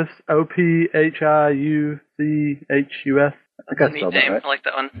 Ophiuchus, Ophiuchus. I think That's a I neat spelled that name. right. I like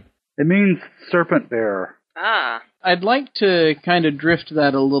that one. It means serpent bearer. Ah. I'd like to kind of drift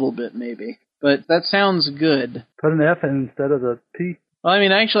that a little bit, maybe. But that sounds good. Put an F in instead of the P. Well, I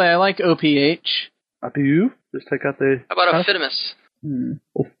mean, actually, I like OPH. Ophiu. Just take out the... How about Ophidimus?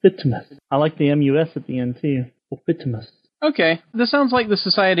 Ophitimus. I like the MUS at the end, too. Ophitimus. Okay. This sounds like the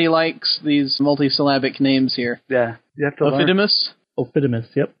society likes these multisyllabic names here. Yeah. You have to learn. Ophidimus? Ophitimus,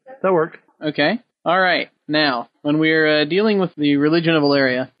 yep. That works. Okay. All right. Now, when we're dealing with the religion of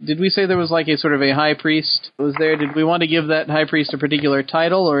Illyria, did we say there was like a sort of a high priest? Was there? Did we want to give that high priest a particular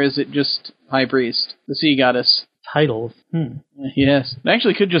title, or is it just high priest, the sea goddess? Titles. Yes. It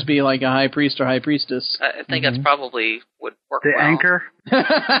actually could just be like a high priest or high priestess. I think that's probably would work The well. anchor.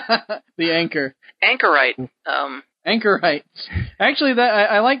 The anchor. Anchorite. Anchorites. Actually, that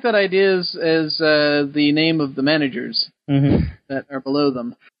I like that idea as the name of the managers that are below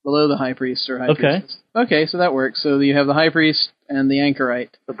them, below the high priest or high priestess. Okay, so that works. So you have the high priest and the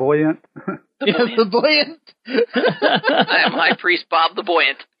anchorite. The buoyant. Yes, the buoyant. I am High Priest Bob the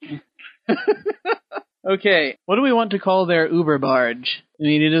Buoyant. Okay, what do we want to call their Uber barge? I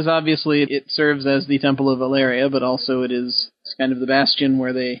mean, it is obviously, it serves as the Temple of Illyria, but also it's kind of the bastion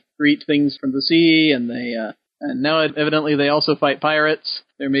where they greet things from the sea, and they, and now evidently they also fight pirates.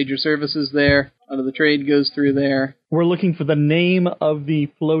 Their major services there. A lot of the trade goes through there. We're looking for the name of the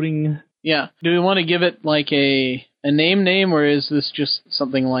floating... Yeah. Do we want to give it like a name, or is this just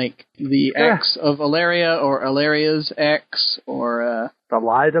something like the X of Illyria, or Illyria's X, or... The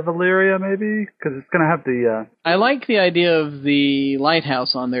light of Illyria, maybe? Because it's going to have the... I like the idea of the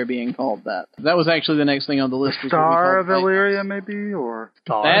lighthouse on there being called that. That was actually the next thing on the list. Was Star of what we called Illyria, maybe? Or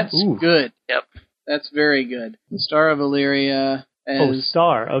Star. That's Ooh. good. Yep. That's very good. The Star of Illyria as... Oh,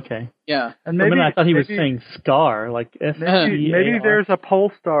 Star. Okay. Yeah. And For a maybe, minute, I thought he was maybe- saying Scar, like S-C-A-R. Maybe there's a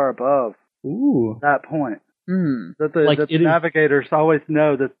pole star above Ooh. that point. Hmm. That the, Like that the it is- navigators always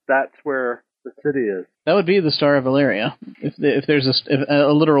know that that's where the city is. That would be the Star of Illyria. If there's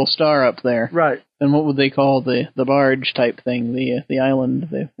a literal star up there, Right. then what would they call the barge type thing, the island,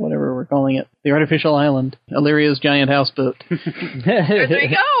 whatever we're calling it, the artificial island, Illyria's giant houseboat. There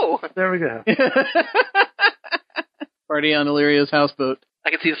you go. There we go. Party on Illyria's houseboat. I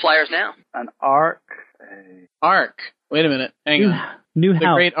can see the flyers now. An ark. Ark. Wait a minute. Hang on. New The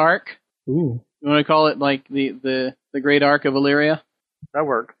house. Great Ark. Ooh. You want to call it like the Great Ark of Illyria? That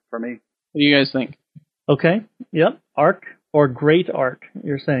worked for me. What do you guys think? Okay. Yep. Ark or Great Ark.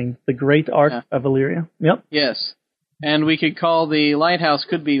 You're saying the Great Ark Yeah. of Illyria. Yep. Yes. And we could call the lighthouse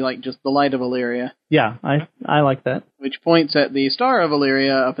could be like just the light of Illyria, Yeah, I like that. which points at the star of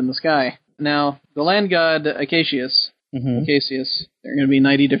Illyria up in the sky. Now, the land god Acacius, Mm-hmm. Acacius, there are going to be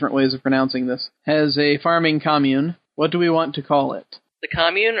 90 different ways of pronouncing this, has a farming commune. What do we want to call it? The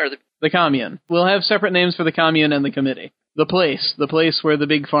commune or the... The commune. We'll have separate names for the commune and the committee. The place where the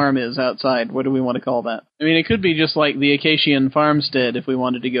big farm is outside. What do we want to call that? I mean, it could be just like the Acacian farmstead if we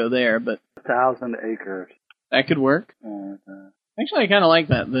wanted to go there, but 1,000 acres. that could work. Actually, I kind of like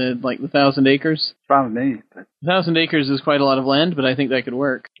that, the 1,000 acres. It's fine with me. But 1,000 acres is quite a lot of land, but I think that could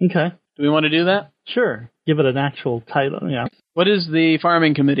work. Okay. Do we want to do that? Sure. Give it an actual title. Yeah. What is the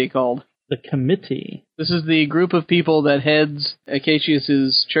farming committee called? The committee. This is the group of people that heads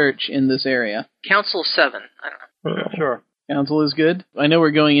Acacius's church in this area. Council of 7. I don't know. sure. Council is good. I know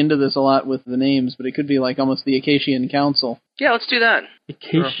we're going into this a lot with the names, but it could be like almost the Acacian Council. Yeah, let's do that.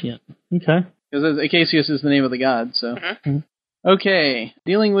 Acacian. Okay. Because Acacius is the name of the god, so. Mhm. Okay,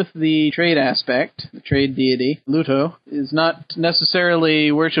 dealing with the trade aspect, the trade deity, Luto, is not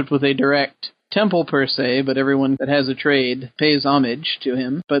necessarily worshipped with a direct temple per se, but everyone that has a trade pays homage to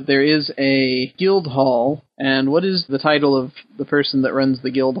him. But there is a guild hall, and what is the title of the person that runs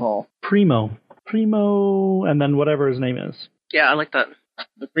the guild hall? Primo. Primo, and then whatever his name is. Yeah, I like that.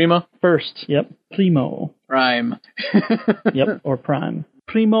 The Primo? First. Yep. Primo. Prime. Yep. Or Prime.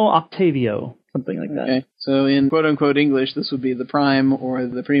 Primo Octavio. Something like that. Okay, so in quote-unquote English, this would be the prime or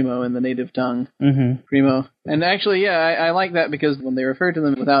the primo in the native tongue. Mm-hmm. Primo. And actually, yeah, I like that because when they refer to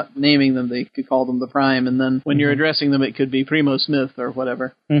them without naming them, they could call them the prime, and then when you're addressing them, it could be Primo Smith or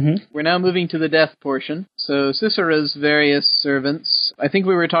whatever. Mm-hmm. We're now moving to the death portion. So Sisera's various servants, I think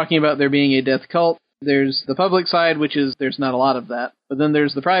we were talking about there being a death cult. There's the public side, which is, there's not a lot of that. But then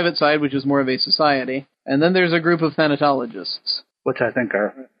there's the private side, which is more of a society. And then there's a group of thanatologists. Which I think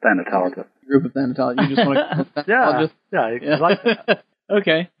are thanatologists. Group of thanatologists. You just want to call them Yeah. thanatologists? Yeah, I like that.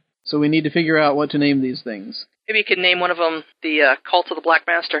 Okay. So we need to figure out what to name these things. Maybe you could name one of them the Cult of the Black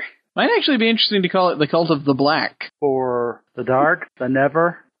Master. Might actually be interesting to call it the Cult of the Black. For the dark, the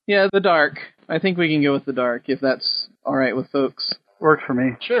never, Yeah, the Dark. I think we can go with the Dark, if that's all right with folks. worked for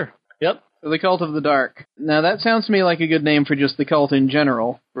me. Sure. Yep. So the Cult of the Dark. Now, that sounds to me like a good name for just the cult in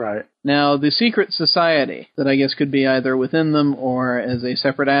general. Right. Now, the secret society, that I guess could be either within them or as a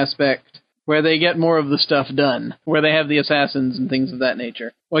separate aspect, where they get more of the stuff done, where they have the assassins and things of that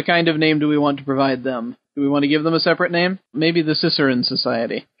nature. What kind of name do we want to provide them? Do we want to give them a separate name? Maybe the Ciceran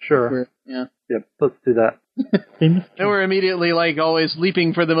Society. Sure. Yeah. Yep, let's do that. Now we're immediately, like, always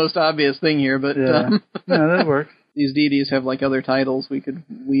leaping for the most obvious thing here, but Yeah. Yeah, that works. these deities have, like, other titles. We could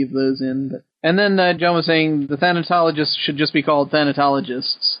weave those in. But... And then John was saying the thanatologists should just be called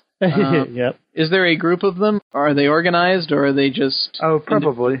thanatologists. Yep. Is there a group of them? Are they organized, or are they just... Oh,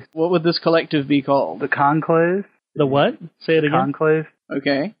 probably. What would this collective be called? The conclave? The what? Say it again. Conclave?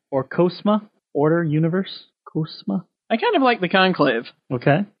 Okay. Or Cosma? Order, universe? Cosma? I kind of like the conclave.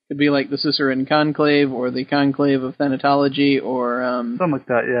 Okay. Could be like the Ciceran Conclave, or the Conclave of Thanatology, or... Something like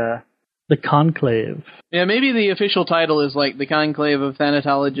that, yeah. The Conclave. Yeah, maybe the official title is like the Conclave of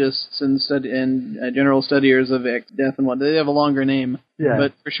Thanatologists and General Studiers of Death and what. They have a longer name. Yeah.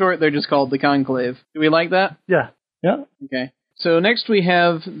 But for short, they're just called the Conclave. Do we like that? Yeah. Yeah. Okay. So next we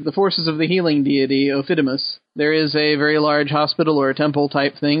have the forces of the healing deity, Ophidimus. There is a very large hospital or a temple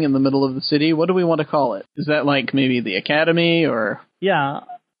type thing in the middle of the city. What do we want to call it? Is that like maybe the academy or... Yeah.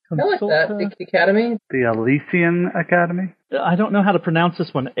 I like that. The Academy. The Elysian Academy? I don't know how to pronounce this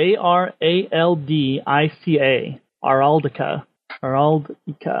one. Araldica. Araldica.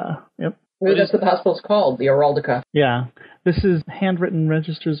 Araldica. Yep. Maybe that's what the hospital's called, the Araldica. Yeah. This is handwritten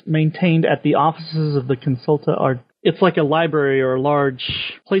registers maintained at the offices of the Consulta Art. It's like a library or a large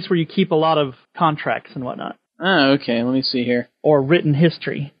place where you keep a lot of contracts and whatnot. Oh, okay. Let me see here. Or written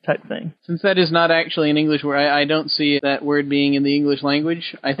history type thing. Since that is not actually an English word, I don't see that word being in the English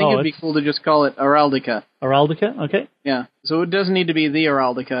language. I think it'd be cool to just call it Araldica. Araldica? Okay. Yeah. So it doesn't need to be the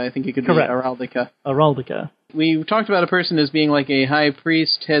Araldica. I think it could Correct. be Araldica. Araldica. We talked about a person as being like a high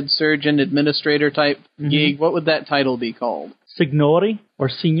priest, head surgeon, administrator type gig. What would that title be called? Signori or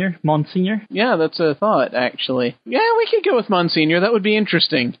Senior? Monsignor? Yeah, that's a thought, actually. Yeah, we could go with Monsignor. That would be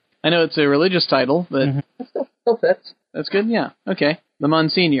interesting. I know it's a religious title, but... Still fits. That's good, yeah. Okay. The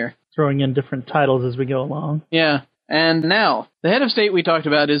Monsignor. Throwing in different titles as we go along. Yeah. And now, the head of state we talked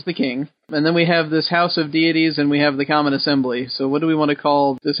about is the king. And then we have this House of Deities and we have the Common Assembly. So what do we want to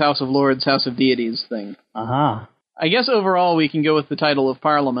call this House of Lords, House of Deities thing? Aha. I guess overall we can go with the title of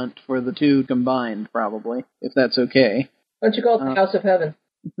Parliament for the two combined, probably, if that's okay. Why don't you call it the House of Heaven?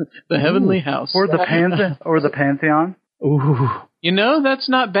 The Heavenly House. Or the Pantheon. Ooh. You know, that's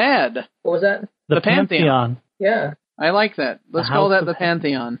not bad. What was that? The Pantheon. Yeah. I like that. Let's call that the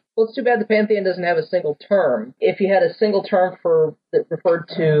Pantheon. Well, it's too bad the Pantheon doesn't have a single term. If you had a single term that referred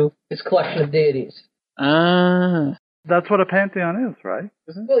to this collection of deities. Ah. That's what a Pantheon is, right?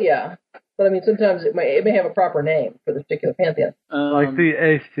 Well, yeah. But, I mean, sometimes it may have a proper name for the particular Pantheon. Like the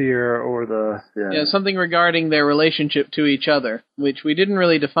Aesir or the... Yeah, something regarding their relationship to each other, which we didn't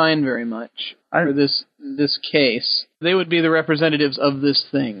really define very much for this case. They would be the representatives of this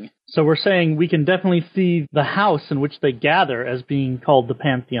thing. So we're saying we can definitely see the house in which they gather as being called the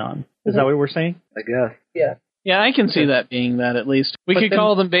Pantheon. Is that what we're saying? I guess. Yeah. Yeah, I can see that being that, at least. We could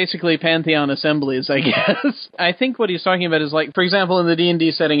call them basically Pantheon assemblies, I guess. I think what he's talking about is, like, for example, in the D&D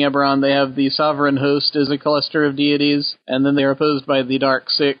setting, Eberron, they have the Sovereign Host as a cluster of deities, and then they're opposed by the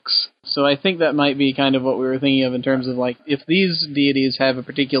Dark Six. So I think that might be kind of what we were thinking of in terms of, like, if these deities have a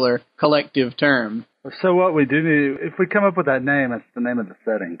particular collective term. So what we do need, if we come up with that name, it's the name of the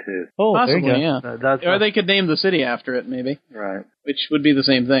setting, too. Oh, possibly, there you go. Yeah. Or they could name the city after it, maybe. Right. Which would be the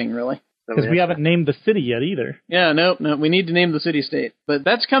same thing, really. Because we haven't named the city yet either. Yeah, no, we need to name the city-state. But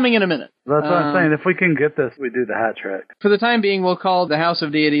that's coming in a minute. That's what I'm saying. If we can get this, we do the hat trick. For the time being, we'll call the House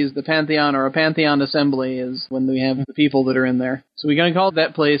of Deities the Pantheon, or a Pantheon Assembly is when we have the people that are in there. So we're going to call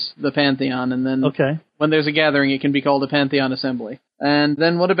that place the Pantheon, and then when there's a gathering, it can be called a Pantheon Assembly. And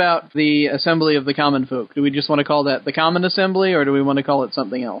then what about the Assembly of the Common Folk? Do we just want to call that the Common Assembly, or do we want to call it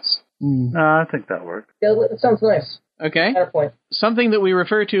something else? I think that works. Yeah, that sounds nice. Okay. Counterpoint. Something that we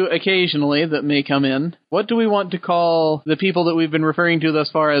refer to occasionally that may come in. What do we want to call the people that we've been referring to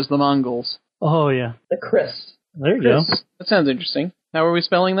thus far as the Mongols? Oh, yeah. The Chris. There you go. That sounds interesting. How are we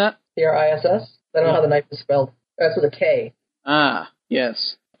spelling that? C-R-I-S-S? I don't know how the knife is spelled. That's with a K. Ah,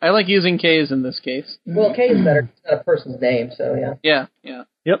 yes. I like using Ks in this case. Well, K is better. It's not a person's name, so yeah. Yeah.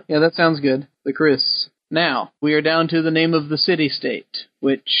 Yep. Yeah, that sounds good. The Chris. Now, we are down to the name of the city-state,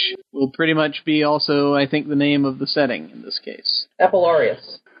 which will pretty much be also, I think, the name of the setting in this case.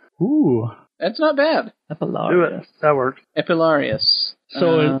 Epilarius. Ooh. That's not bad. Epilarius. Do it. That works. Epilarius.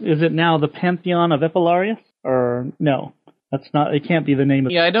 So is it now the Pantheon of Epilarius? Or no? That's not. It can't be the name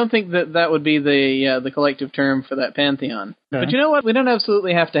of. Yeah, I don't think that would be the collective term for that pantheon. Okay. But you know what? We don't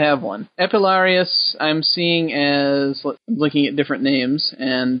absolutely have to have one. Epilarius, I'm seeing as looking at different names,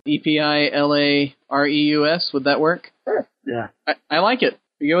 and Epilarius. Would that work? Sure. Yeah. I like it.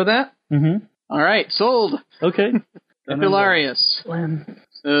 You go with that? Mm-hmm. All right, sold. Okay. Epilarius.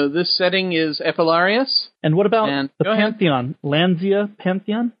 So this setting is Epilarius. And what about the Pantheon? Lanzia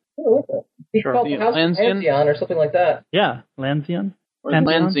Pantheon? Oh, it's called the House of Pantheon or something like that. Yeah, Lanzian. Or the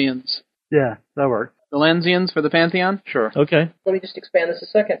Lanzians. Yeah, that works. The Lanzians for the Pantheon? Sure. Okay. Let me just expand this a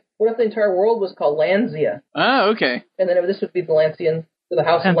second. What if the entire world was called Lanzia? Ah, okay. And then this would be the Lancian, the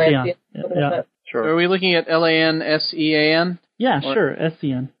House of Lancian. Something like that. Sure. So are we looking at Lansean? Yeah, sure.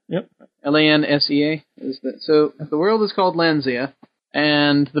 SCN. Yep. Lansea. So the world is called Lanzia,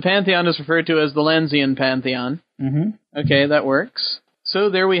 and the Pantheon is referred to as the Lanzian Pantheon. Mm-hmm. Okay, that works. So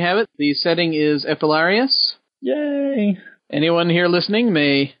there we have it. The setting is Epilarius. Yay! Anyone here listening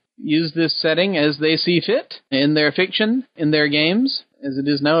may use this setting as they see fit in their fiction, in their games, as it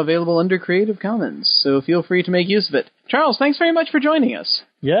is now available under Creative Commons. So feel free to make use of it. Charles, thanks very much for joining us.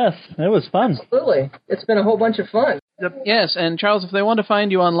 Yes, that was fun. Absolutely. It's been a whole bunch of fun. Yep. Yes, and Charles, if they want to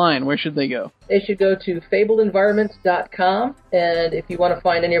find you online, where should they go? They should go to fabledenvironments.com, and if you want to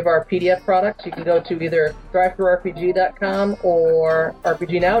find any of our PDF products, you can go to either drivethroughrpg.com or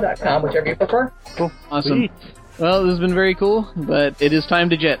rpgnow.com, whichever you prefer. Cool. Awesome. Sweet. Well, this has been very cool, but it is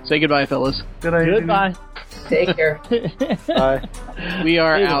time to jet. Say goodbye, fellas. Goodbye. Take care. Bye. We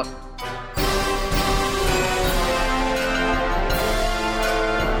are out.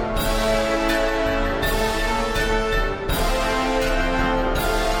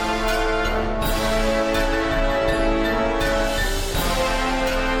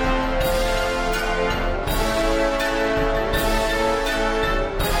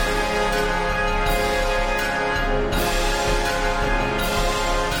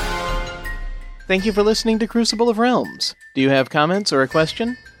 Thank you for listening to Crucible of Realms. Do you have comments or a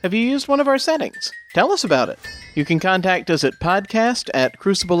question? Have you used one of our settings? Tell us about it. You can contact us at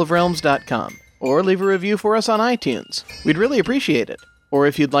podcast@crucibleofrealms.com or leave a review for us on iTunes. We'd really appreciate it. Or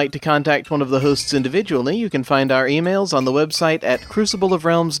if you'd like to contact one of the hosts individually, you can find our emails on the website at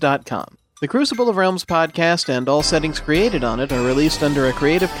crucibleofrealms.com. The Crucible of Realms podcast and all settings created on it are released under a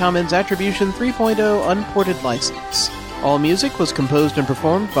Creative Commons Attribution 3.0 unported license. All music was composed and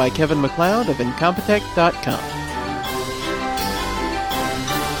performed by Kevin MacLeod of Incompetech.com.